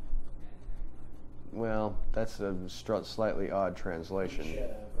 Well, that's a slightly odd translation.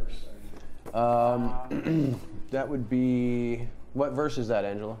 That would be, what verse is that,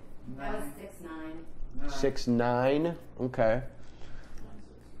 Angela? That was 6:9. 6:9. Okay.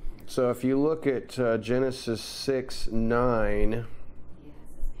 So if you look at Genesis 6:9.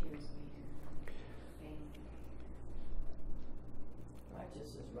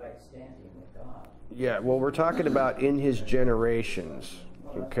 Yeah, well, we're talking about in his generations.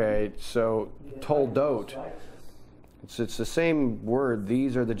 Okay, so toldot. It's the same word.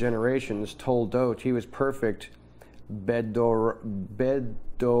 These are the generations. Toldot. He was perfect. Bedorotav.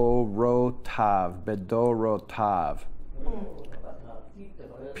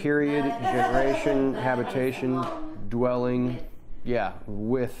 Period. Generation. Habitation. Dwelling. Yeah,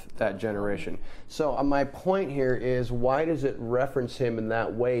 with that generation. So my point here is, why does it reference him in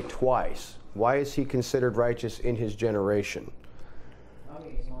that way twice? Why is he considered righteous in his generation?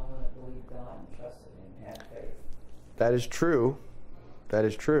 That is true. That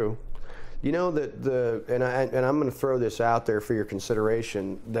is true. You know that and I'm going to throw this out there for your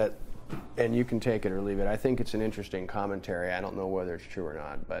consideration, that, and you can take it or leave it. I think it's an interesting commentary. I don't know whether it's true or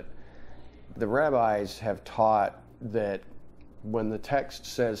not, but the rabbis have taught that when the text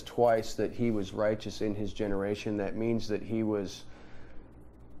says twice that he was righteous in his generation, that means that he was.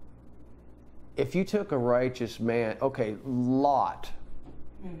 If you took a righteous man, okay, Lot.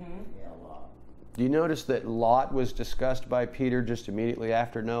 Mm-hmm. Yeah, Lot. Do you notice that Lot was discussed by Peter just immediately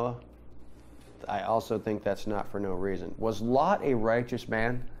after Noah? I also think that's not for no reason. Was Lot a righteous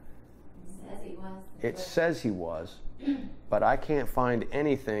man? It says he was. It says he was. but I can't find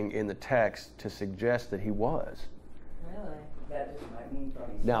anything in the text to suggest that he was. Really? That just might mean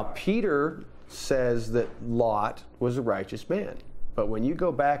from his Now, heart. Peter says that Lot was a righteous man. But when you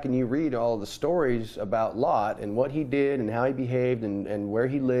go back and you read all the stories about Lot and what he did and how he behaved and where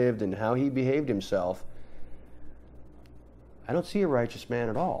he lived and how he behaved himself, I don't see a righteous man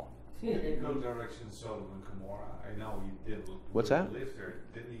at all. Didn't he go direction Sodom and Gomorrah? I know he did. What's that? Live there.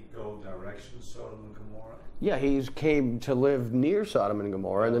 Didn't he go direction Sodom and Gomorrah? Yeah, he came to live near Sodom and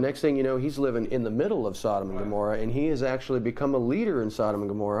Gomorrah, and the next thing you know, he's living in the middle of Sodom and Gomorrah, and he has actually become a leader in Sodom and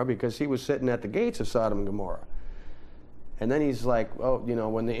Gomorrah because he was sitting at the gates of Sodom and Gomorrah. And then he's like, oh, you know,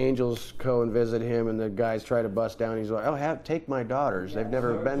 when the angels go and visit him and the guys try to bust down, he's like, oh, take my daughters. They've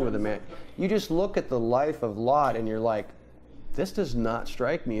never been with a man. You just look at the life of Lot and you're like, this does not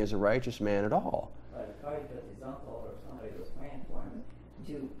strike me as a righteous man at all. But probably because his uncle or somebody was praying for him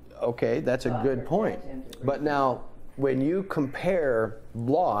to. Okay, that's a good point. But now, when you compare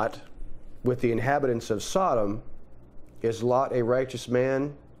Lot with the inhabitants of Sodom, is Lot a righteous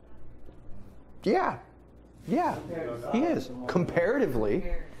man? Yeah, he is. Comparatively.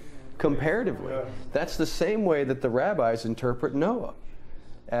 That's the same way that the rabbis interpret Noah,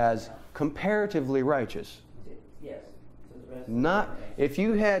 as comparatively righteous. Yes. Not, if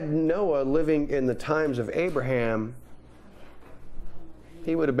you had Noah living in the times of Abraham,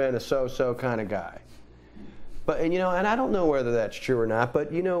 he would have been a so-so kind of guy. But, and I don't know whether that's true or not,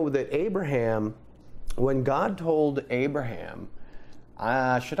 but you know that Abraham, when God told Abraham,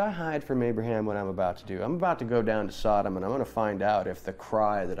 should I hide from Abraham what I'm about to do? I'm about to go down to Sodom and I'm going to find out if the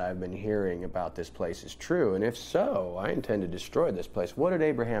cry that I've been hearing about this place is true. And if so, I intend to destroy this place. What did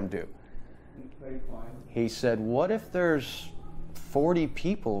Abraham do? He said, what if there's 40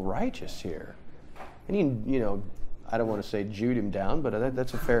 people righteous here? And he, I don't want to say Jewed him down, but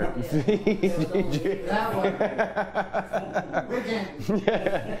that's a fair...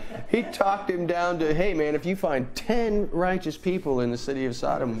 He talked him down to, hey man, if you find 10 righteous people in the city of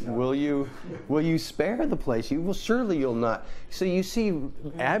Sodom, will you spare the place? Surely you'll not. So you see,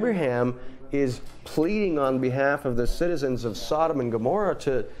 Abraham is pleading on behalf of the citizens of Sodom and Gomorrah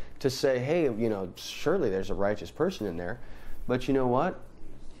to say, hey, surely there's a righteous person in there. But you know what?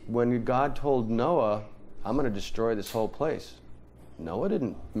 When God told Noah, I'm going to destroy this whole place, Noah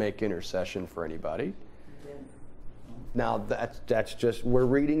didn't make intercession for anybody. Now, that's just, we're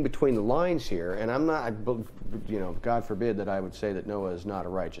reading between the lines here, and I'm not, God forbid that I would say that Noah is not a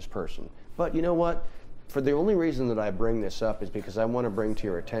righteous person. But you know what? For the only reason that I bring this up is because I want to bring to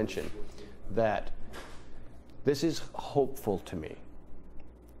your attention that this is hopeful to me.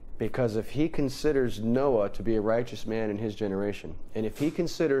 Because if he considers Noah to be a righteous man in his generation, and if he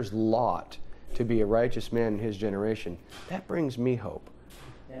considers Lot to be a righteous man in his generation, that brings me hope.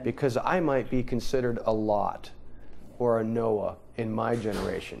 Because I might be considered a Lot or a Noah in my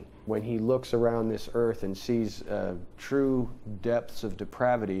generation when he looks around this earth and sees true depths of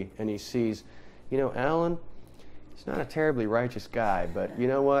depravity, and he sees, Alan, he's not a terribly righteous guy, but you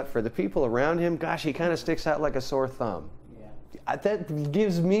know what? For the people around him, gosh, he kind of sticks out like a sore thumb. That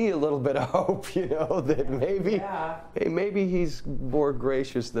gives me a little bit of hope, that maybe he's more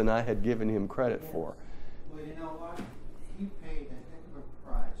gracious than I had given him credit for. Well, you know what? He paid a heck of a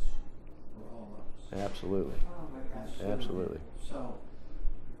price for all of us. Absolutely. Absolutely. So,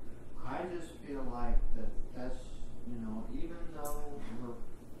 I just feel like that's, even though we're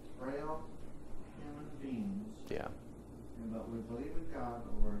frail human beings, yeah. But we believe in God,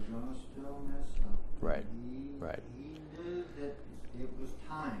 but we're going to still mess up. Right. He knew that it was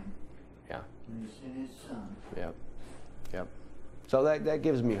time. Yeah. When he sent his son. Yep. So that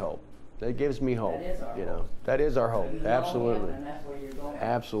gives me hope. That gives me hope. That is our hope. That is our hope. Absolutely. And that's where you're going.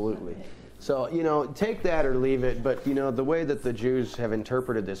 Absolutely. So, take that or leave it, but, the way that the Jews have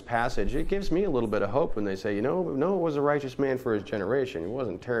interpreted this passage, it gives me a little bit of hope when they say, Noah was a righteous man for his generation. He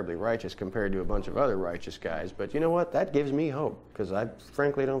wasn't terribly righteous compared to a bunch of other righteous guys, but you know what? That gives me hope, because I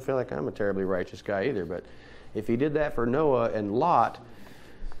frankly don't feel like I'm a terribly righteous guy either, but if he did that for Noah and Lot,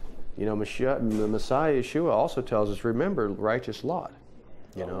 the Messiah Yeshua also tells us, remember righteous Lot.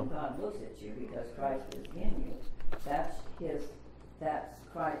 When God looks at you because Christ is in you, that's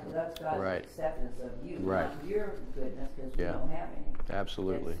Christ. That's God's right. acceptance of you, right. not your goodness, because you don't have any.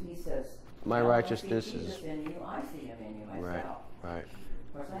 Absolutely. He says, my righteousness is. Jesus in you, I see him in you myself. Right.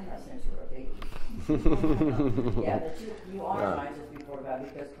 Of course, I have since you were a baby. Yeah, that you are righteous before God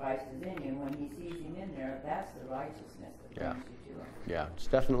because Christ is in you. And when he sees him in there, that's the righteousness that brings you to him. Yeah, it's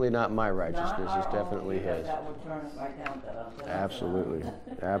definitely not my righteousness. Not it's definitely own, his. That would turn us right down to Absolutely.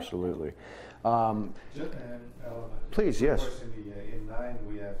 Absolutely. Please, yes. In 9,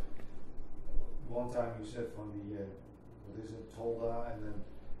 we have one time you said from the what is it, tevah, and then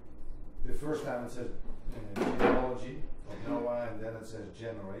the first time it says genealogy of Noah, and then it says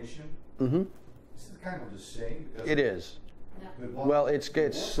generation. Mm-hmm. Is it kind of the same? Because It is. No. Well, it's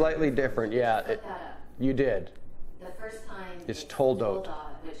slightly different. Yeah, Look that up. you did. The first time It's toldot.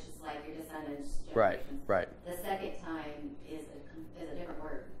 which is like your descendants' Right, generations. right. The second time is a different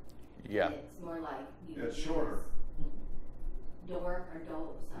word. Yeah. And it's more like Yeah, it's shorter. Door or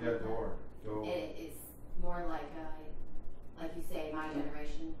dole. Something Yeah, like that. door. It's more like you say, my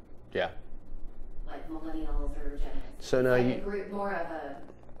generation, Yeah. like millennials or Gen X. So now Like you, a group, more of a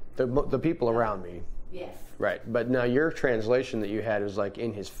the people around me, yes. right? But now your translation that you had is like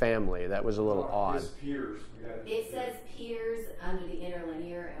in his family. That was a little odd. His peers. It says peers under the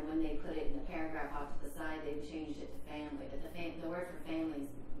interlinear, and when they put it in the paragraph off to the side, they've changed it to family. But the word for family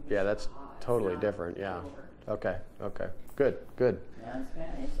is Yeah, that's odd. It's totally not different. Yeah. a word. Okay. Good. Yeah, in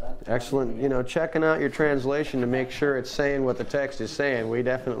Spanish. So Excellent. You know, checking out your translation to make sure it's saying what the text is saying. We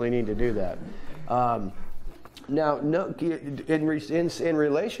definitely need to do that. Now, no, in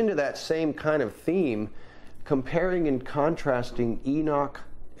relation to that same kind of theme, comparing and contrasting Enoch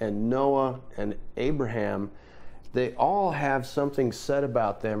and Noah and Abraham, they all have something said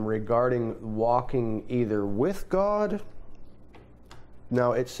about them regarding walking either with God.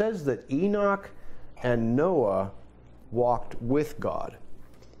 Now, it says that Enoch and Noah walked with God.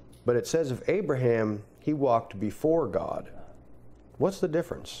 But it says of Abraham, he walked before God. What's the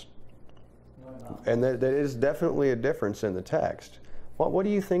difference? And there is definitely a difference in the text. What do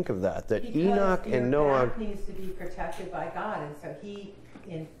you think of that? That Because Enoch your and Noah... back needs to be protected by God, and so he,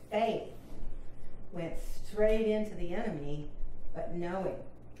 in faith, went straight into the enemy, but knowing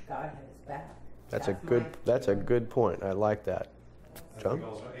God had his back. That's a good point. I like that. I John? think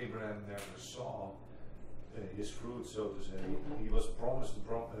also Abraham never saw his fruit, so to say. He was promised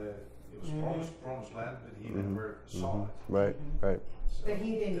promised land, but he never saw it. Right. So But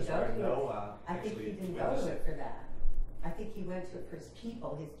he didn't that's go why to it. Noah I think he actually didn't go witnessed to it for that. I think he went to it for his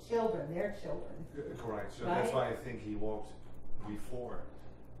people, his children, their children. Correct. So Right? that's why I think he walked before.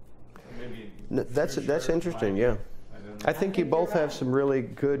 Maybe That's interesting. Yeah. I think you both have some really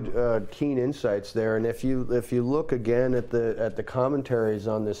good, keen insights there. And if you look again at the commentaries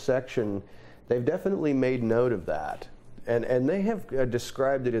on this section, they've definitely made note of that, and they have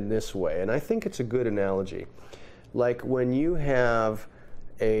described it in this way. And I think it's a good analogy. Like when you have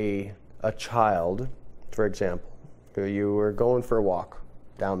a child, for example, you were going for a walk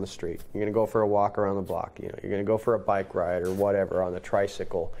down the street. You're going to go for a walk around the block. You're going to go for a bike ride or whatever on the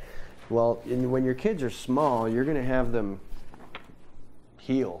tricycle. Well, when your kids are small, you're going to have them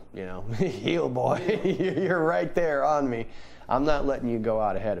heel, heel boy. You're right there on me. I'm not letting you go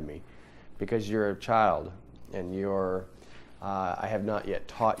out ahead of me because you're a child and I have not yet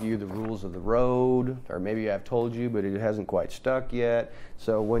taught you the rules of the road, or maybe I've told you, but it hasn't quite stuck yet.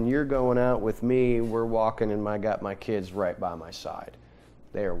 So when you're going out with me, we're walking and I got my kids right by my side.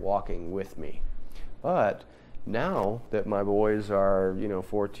 They are walking with me. But now that my boys are,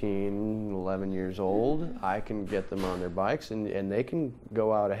 14, 11 years old, I can get them on their bikes and they can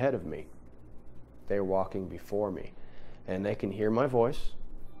go out ahead of me. They're walking before me. And they can hear my voice.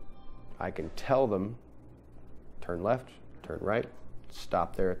 I can tell them, turn left, turn right,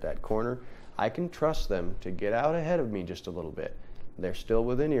 stop there at that corner. I can trust them to get out ahead of me just a little bit. They're still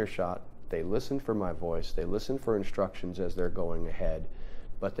within earshot. They listen for my voice. They listen for instructions as they're going ahead.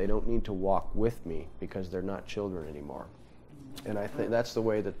 But they don't need to walk with me because they're not children anymore. And I think that's the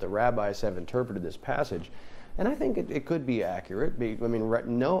way that the rabbis have interpreted this passage. And I think it could be accurate.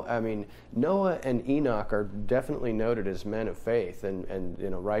 Noah and Enoch are definitely noted as men of faith and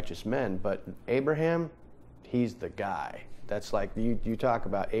righteous men. But Abraham, he's the guy. That's like you talk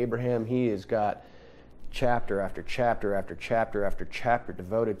about Abraham. He has got chapter after chapter after chapter after chapter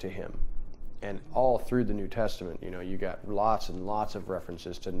devoted to him. And all through the New Testament, you got lots and lots of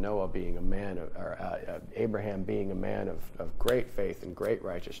references to Noah being a man, or Abraham being a man of great faith and great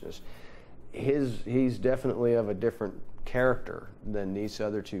righteousness. He's definitely of a different character than these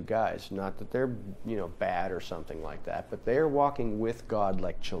other two guys. Not that they're bad or something like that, but they're walking with God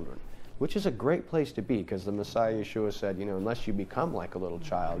like children, which is a great place to be, because the Messiah Yeshua said, unless you become like a little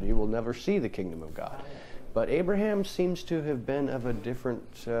child, you will never see the kingdom of God. But Abraham seems to have been of a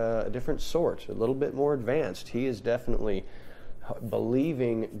different sort, a little bit more advanced. He is definitely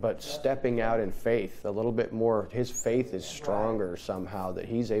believing, but stepping out in faith a little bit more. His faith is stronger somehow, that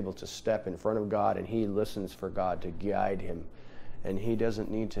he's able to step in front of God and he listens for God to guide him, and he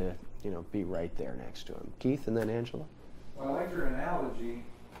doesn't need to, be right there next to him. Keith, and then Angela. Well, I like your analogy,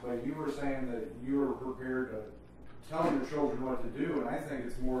 but you were saying that you were prepared to tell your children what to do, and I think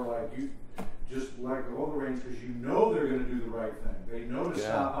it's more like just let go of the reins because you know they're going to do the right thing. They know to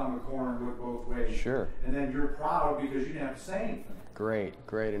stop on the corner and look both ways. Sure. And then you're proud because you didn't have to say anything. Great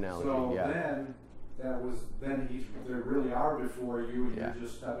analogy. So yeah. then they really are before you, and you're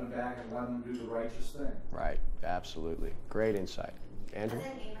just stepping back and letting them do the righteous thing. Right. Absolutely. Great insight. Andrew?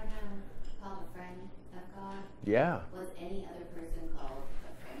 Wasn't Abraham called a friend of God? Yeah. Was any other person called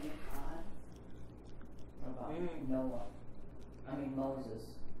a friend of God? What about Noah? I mean Moses.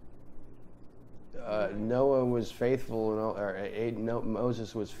 Noah was faithful,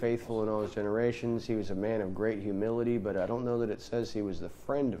 Moses was faithful in all his generations. He was a man of great humility, but I don't know that it says he was the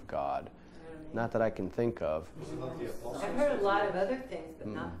friend of God. Not that I can think of. I've heard a lot of other things, but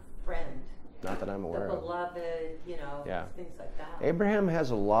not friend. Not that I'm aware the of. beloved, things like that. Abraham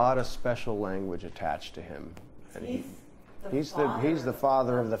has a lot of special language attached to him. And he's the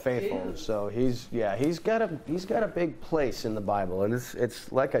father of the faithful. Dude. So he's got a big place in the Bible, and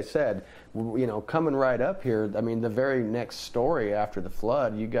it's like I said, coming right up here. I mean, the very next story after the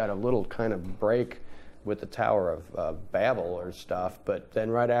flood, you got a little kind of break with the Tower of Babel or stuff, but then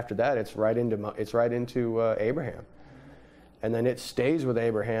right after that, it's right into Abraham, and then it stays with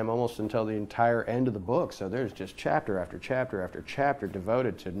Abraham almost until the entire end of the book. So there's just chapter after chapter after chapter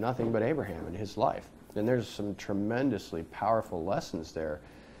devoted to nothing but Abraham and his life. And there's some tremendously powerful lessons there.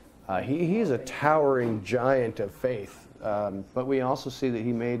 He's a towering giant of faith, but we also see that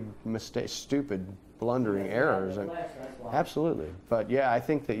he made mistakes, stupid, blundering errors. And absolutely. But yeah, I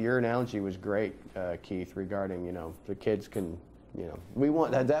think that your analogy was great, Keith, regarding, the kids can, we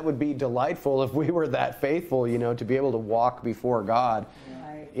want that would be delightful if we were that faithful, to be able to walk before God.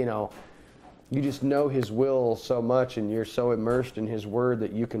 Right. You just know his will so much, and you're so immersed in his word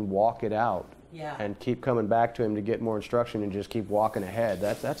that you can walk it out. Yeah. And keep coming back to him to get more instruction and just keep walking ahead.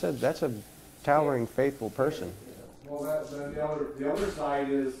 That's a towering, faithful person. Well, the other side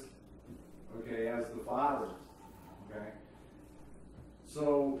is, as the father,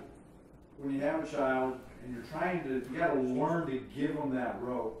 So when you have a child and you got to learn to give them that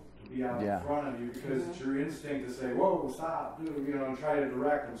rope to be out in front of you, because it's your instinct to say, "Whoa, stop," and try to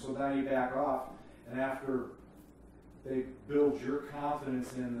direct them. So now you back off, and after they build your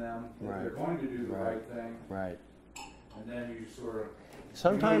confidence in them that they're going to do the right thing. Right. And then you sort of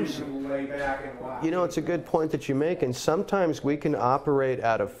sometimes lay back and watch. It's a good point that you make, and sometimes we can operate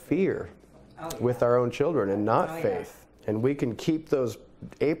out of fear with our own children and not faith. And we can keep those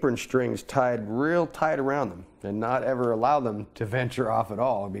apron strings tied real tight around them and not ever allow them to venture off at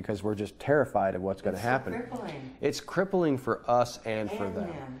all because we're just terrified of what's going to happen. Crippling. It's crippling for us and for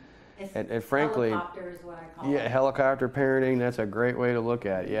them. And frankly, helicopter is what I call it. Helicopter parenting, that's a great way to look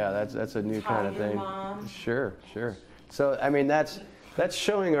at it. Yeah, that's a new kind of thing. Mom. Sure. So, I mean, that's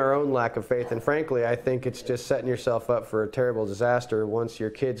showing our own lack of faith. And frankly, I think it's just setting yourself up for a terrible disaster once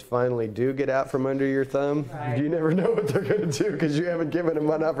your kids finally do get out from under your thumb. Right. You never know what they're going to do because you haven't given them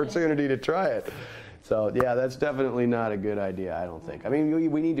an opportunity to try it. So, yeah, that's definitely not a good idea, I don't think. I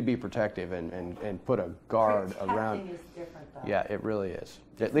mean, we need to be protective and put a guard around. Protecting is different, though. Yeah, it really is.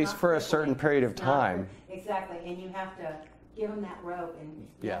 At least for a certain period of time. Exactly, and you have to give them that rope, and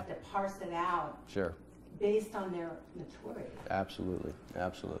you have to parse it out. Sure. Based on their maturity. Absolutely.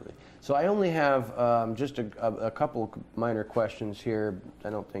 So I only have just a couple minor questions here. I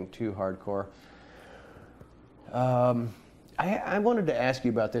don't think too hardcore. I wanted to ask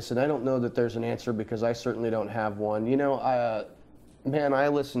you about this, and I don't know that there's an answer because I certainly don't have one. I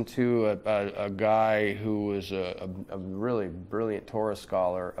listened to a guy who was a really brilliant Torah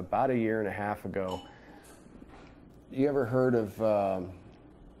scholar about a year and a half ago. You ever heard of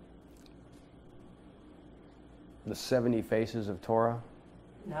the 70 Faces of Torah?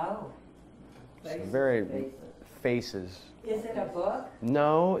 No. Faces. Is it a book?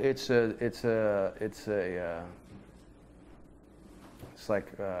 No, it's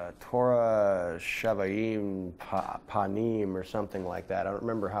like Torah Shavaim Panim or something like that. I don't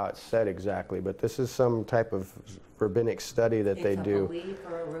remember how it's said exactly, but this is some type of rabbinic study that they do. It's a belief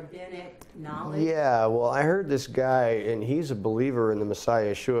or a rabbinic knowledge? Yeah, well, I heard this guy, and he's a believer in the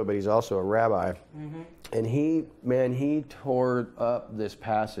Messiah Yeshua, but he's also a rabbi. Mm-hmm. And he tore up this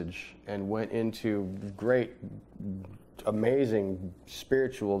passage and went into great, amazing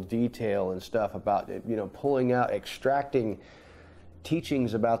spiritual detail and stuff about it, pulling out, extracting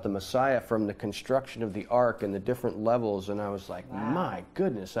teachings about the Messiah from the construction of the ark and the different levels, and I was like, my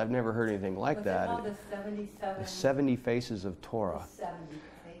goodness, I've never heard anything like that. Was it called the 77? The 70 Faces of Torah. The 70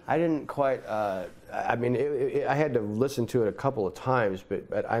 Faces. I didn't quite. I mean, I had to listen to it a couple of times,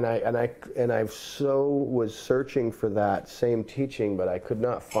 but I so was searching for that same teaching, but I could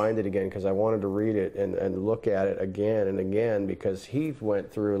not find it again because I wanted to read it and look at it again and again, because he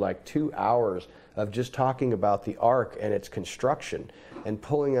went through like 2 hours of just talking about the ark and its construction and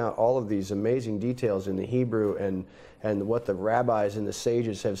pulling out all of these amazing details in the Hebrew and what the rabbis and the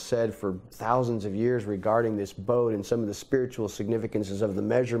sages have said for thousands of years regarding this boat and some of the spiritual significances of the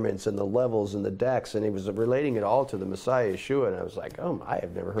measurements and the levels and the decks, and he was relating it all to the Messiah Yeshua, and I was like, oh, I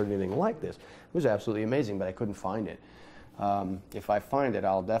have never heard anything like this. It was absolutely amazing, but I couldn't find it. If I find it,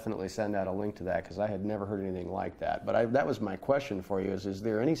 I'll definitely send out a link to that, because I had never heard anything like that. But that was my question for you, is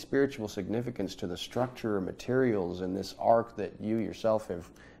there any spiritual significance to the structure or materials in this ark that you yourself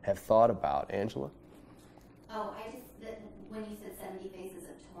have thought about? Angela? Oh, when you said 70 faces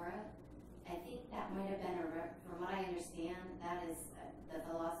of Torah, I think that might have been from what I understand, that is the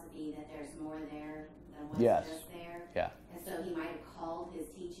philosophy that there's more there than what's just there. Yeah. And so he might have called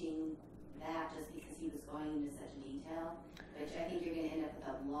his teaching that just because he was going into such detail. But I think you're going to end up with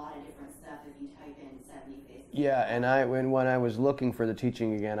a lot of different stuff if you type in 70 faces. Yeah, and when I was looking for the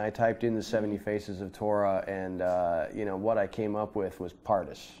teaching again, I typed in the 70 faces of Torah, and what I came up with was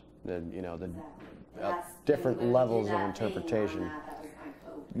Pardes. Different levels of interpretation.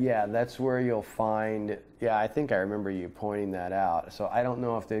 Yeah, that's where you'll find. Yeah, I think I remember you pointing that out. So I don't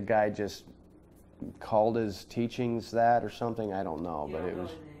know if the guy just called his teachings that or something. I don't know, but it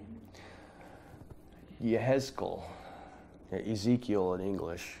was Yehezkel, Ezekiel in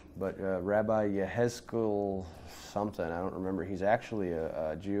English, but Rabbi Yehezkel something. I don't remember. He's actually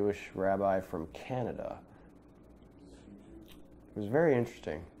a Jewish rabbi from Canada. It was very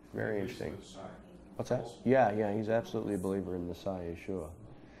interesting. Very interesting. What's that? Yeah, he's absolutely a believer in Messiah Yeshua.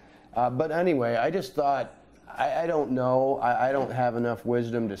 But anyway, I just thought, I don't know. I don't have enough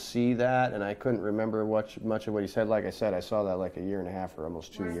wisdom to see that, and I couldn't remember much of what he said. Like I said, I saw that like a year and a half or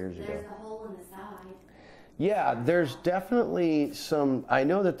almost 2 years ago. There's a hole in the side. Yeah, there's definitely some. I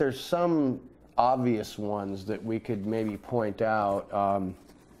know that there's some obvious ones that we could maybe point out.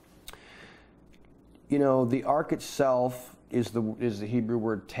 The ark itself is the Hebrew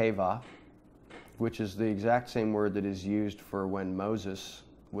word tevah, which is the exact same word that is used for when Moses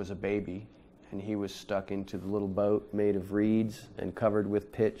was a baby and he was stuck into the little boat made of reeds and covered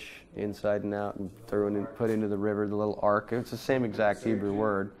with pitch inside and out and put into the river, the little ark. It's the same exact Hebrew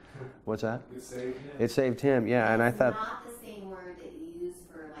word. What's that? It saved him. It saved him, yeah. And I thought, not the same word that you use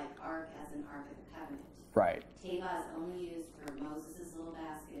for like ark as an ark of the covenant. right. Tevah is only used for Moses' little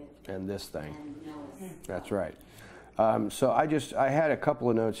basket And this thing. and Noah's. That's right. So I had a couple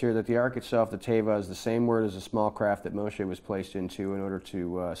of notes here that the ark itself, the tevah, is the same word as the small craft that Moshe was placed into in order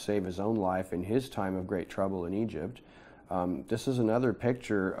to save his own life in his time of great trouble in Egypt. This is another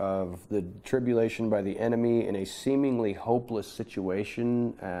picture of the tribulation by the enemy in a seemingly hopeless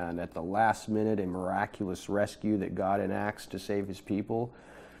situation, and at the last minute a miraculous rescue that God enacts to save his people.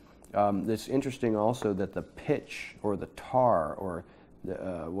 It's interesting also that the pitch or the tar or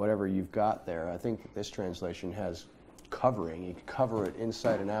whatever you've got there, I think this translation has covering. You cover it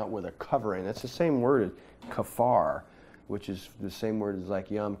inside and out with a covering. That's the same word as kafar, which is the same word as like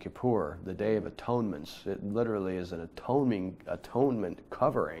Yom Kippur, the Day of Atonements. It literally is an atonement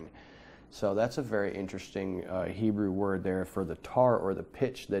covering. So that's a very interesting Hebrew word there for the tar or the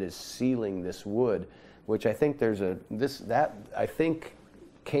pitch that is sealing this wood, which I think I think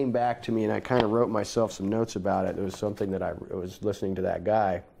came back to me, and I kind of wrote myself some notes about it. It was something that I was listening to that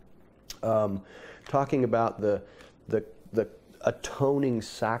guy talking about the atoning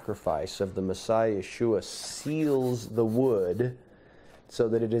sacrifice of the Messiah Yeshua seals the wood so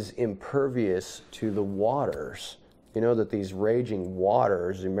that it is impervious to the waters. You know that these raging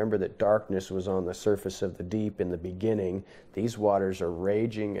waters, remember that darkness was on the surface of the deep in the beginning. These waters are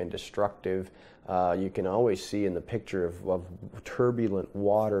raging and destructive. You can always see in the picture of turbulent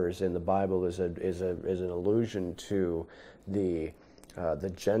waters in the Bible is an allusion to the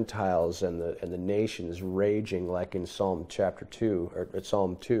Gentiles and the nations raging, like in Psalm chapter 2 or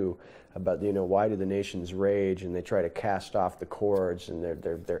Psalm 2, about why do the nations rage, and they try to cast off the cords, and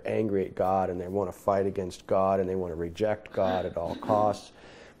they're angry at God, and they want to fight against God, and they want to reject God at all costs.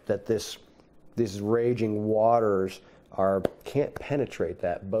 That these raging waters can't penetrate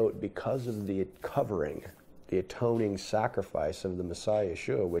that boat because of the covering, the atoning sacrifice of the Messiah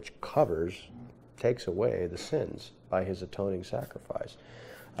Yeshua, which takes away the sins by his atoning sacrifice.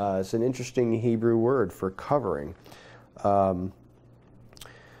 It's an interesting Hebrew word for covering.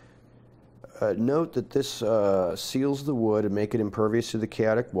 Note that this seals the wood and make it impervious to the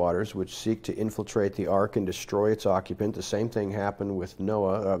chaotic waters, which seek to infiltrate the ark and destroy its occupant. The same thing happened with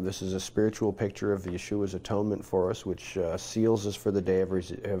Noah. This is a spiritual picture of Yeshua's atonement for us, which seals us for the day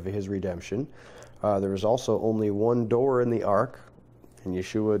of his redemption. There was also only one door in the ark, and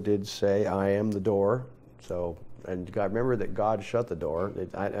Yeshua did say, "I am the door." So, and God, remember that God shut the door.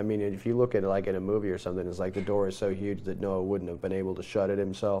 I mean, if you look at it like in a movie or something, it's like the door is so huge that Noah wouldn't have been able to shut it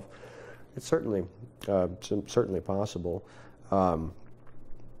himself. It's certainly possible.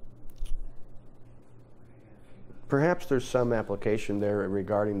 Perhaps there's some application there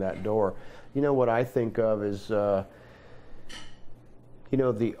regarding that door. You know, what I think of is, the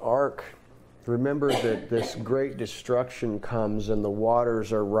ark. Remember that this great destruction comes and the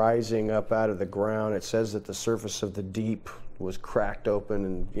waters are rising up out of the ground. It says that the surface of the deep was cracked open,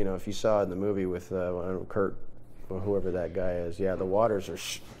 and if you saw it in the movie with Kurt, or whoever that guy is, the waters are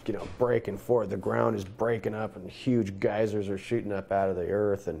breaking forth. The ground is breaking up, and huge geysers are shooting up out of the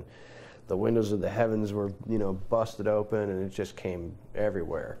earth, and the windows of the heavens were busted open, and it just came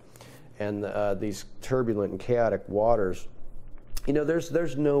everywhere. And these turbulent and chaotic waters,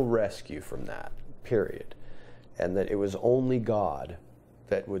 there's no rescue from that, period. And that it was only God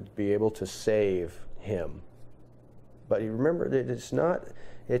that would be able to save him. But you remember that it's not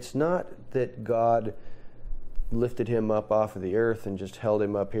that God lifted him up off of the earth and just held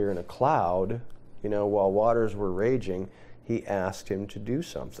him up here in a cloud, while waters were raging. He asked him to do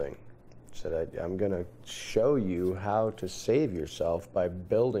something. He said, I'm going to show you how to save yourself by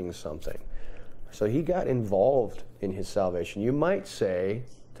building something. So he got involved in his salvation. You might say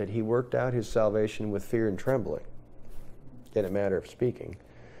that he worked out his salvation with fear and trembling, in a matter of speaking,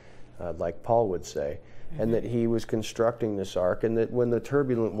 like Paul would say. And that he was constructing this ark, and that when the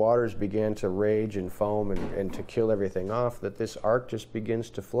turbulent waters began to rage and foam and to kill everything off, that this ark just begins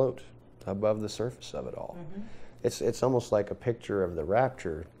to float above the surface of it all. It's almost like a picture of the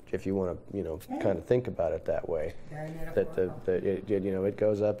rapture, if you want to kind of think about it that way. That it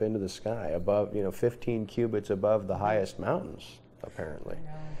goes up into the sky above 15 cubits above the highest mountains, apparently.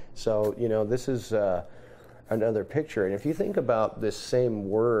 So this is another picture, and if you think about this same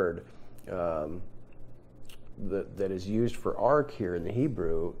word. That is used for ark here in the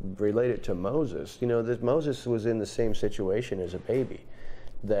Hebrew, related to Moses. That Moses was in the same situation as a baby.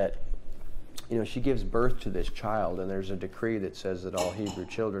 That, she gives birth to this child, and there's a decree that says that all Hebrew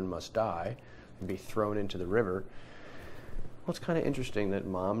children must die and be thrown into the river. Well, it's kind of interesting that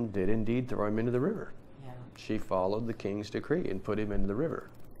mom did indeed throw him into the river. Yeah. She followed the king's decree and put him into the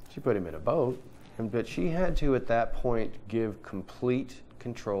river. She put him in a boat, but she had to, at that point, give complete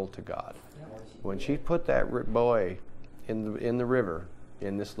control to God. When she put that boy in the river,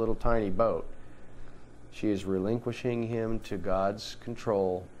 in this little tiny boat, she is relinquishing him to God's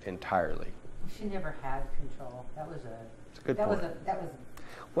control entirely. She never had control. That was It's a good point.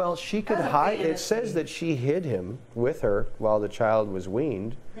 Well, she could hide. It says that she hid him with her while the child was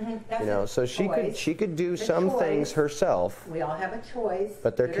weaned. So she could do some things herself. We all have a choice.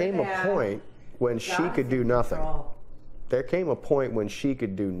 But there came a point when she could do nothing. There came a point when she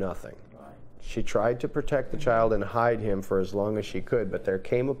could do nothing. She tried to protect the child and hide him for as long as she could, but there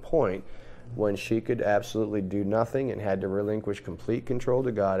came a point when she could absolutely do nothing and had to relinquish complete control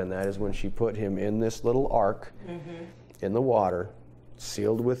to God, and that is when she put him in this little ark in the water,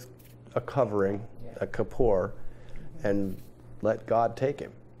 sealed with a covering, a kapor, and let God take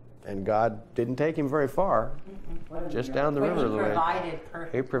him. And God didn't take him very far, just down the river a little way.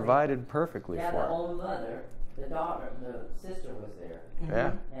 He provided perfectly for him. The old mother, the daughter, the sister was there.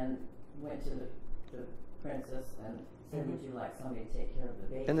 Yeah. And went to the princess and said, would you like somebody to take care of the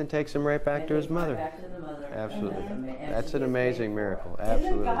baby? And then takes him right back to his mother. Right back to the mother. Absolutely. That's an amazing miracle. Absolutely.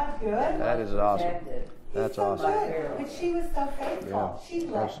 Isn't God good? That is awesome. That's awesome. And she was so faithful. Yeah, She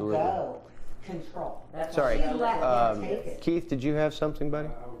let absolutely. go control. Sorry. She let him take it. Keith, did you have something, buddy?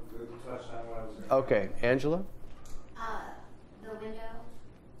 I would touch on what I was going to Okay. Angela? The window,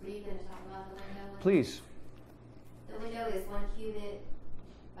 were you going to talk about the window? Please. The window is 1 cubit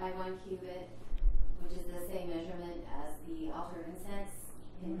by 1 cubit, which is the same measurement as the altar of incense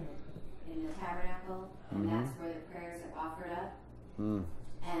in the tabernacle, and that's where the prayers are offered up.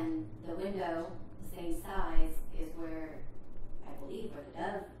 And the window, the same size, is where, I believe, where the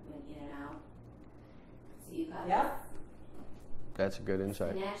dove went in and out. So you've got this That's a good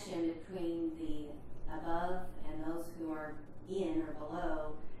insight. connection between the above and those who are in or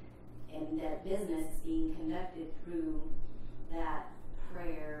below, and that business is being conducted through that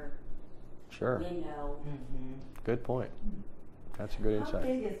prayer window. Good point. That's a good How insight.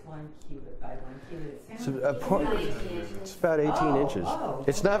 big is 1 cubit by 1 cubit? It It's, sounds it's about 18 inches. Oh.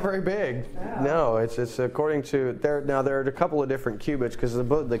 It's not very big. Yeah. No, it's according to there. Now there are a couple of different cubits because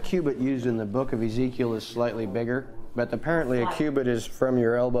the cubit used in the book of Ezekiel is slightly bigger, but apparently a cubit is from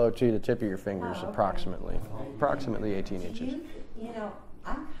your elbow to the tip of your fingers, Oh, okay. approximately 18 inches. You know,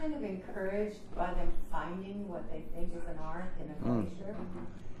 I'm kind of encouraged by them finding what they think is an ark in a glacier.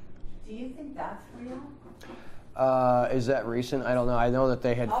 Do you think that's real? Is that recent? I don't know. I know that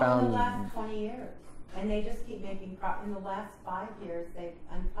they had In found. the last 20 years. And they just keep making in the last 5 years, they've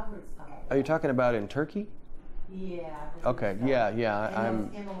uncovered some of it. Are you talking about in Turkey? Yeah. Okay. So, Yeah. in I'm.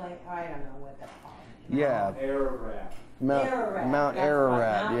 those Himalaya, I don't know what that's called. Yeah. Ararat. Mount Ararat. Mount That's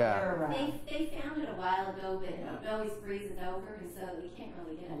Ararat. Mount yeah. Ararat. They found it a while ago, but it always freezes over, and so you can't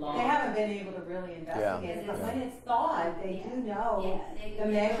really get it. They haven't been able to really investigate it, but when it's thawed, they do know the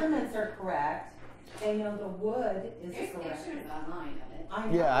measurements are correct. They know the wood is There's correct. pictures online of it. I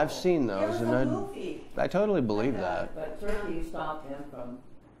know. Yeah, I've seen There those, was and a movie. I totally believe that. But Turkey stopped them from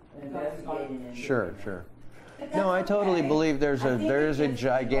investigating it. Sure. But No, I that's totally okay. believe there is I think it a gives people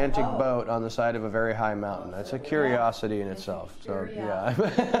gigantic hope. boat on the side of a very high mountain. That's a curiosity in itself. So yeah,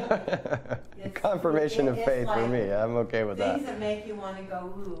 confirmation of it's faith for like me. I'm okay with that. Things that make you want to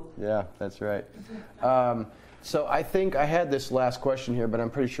go, ooh. Yeah, that's right. So I think I had this last question here, but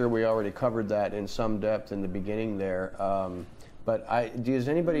I'm pretty sure we already covered that in some depth in the beginning there. But does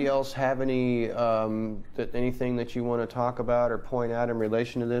anybody else have anything that you want to talk about or point out in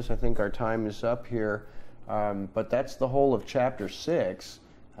relation to this? I think our time is up here. But that's the whole of chapter 6.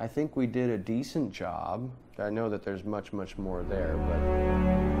 I think we did a decent job. I know that there's much more there, but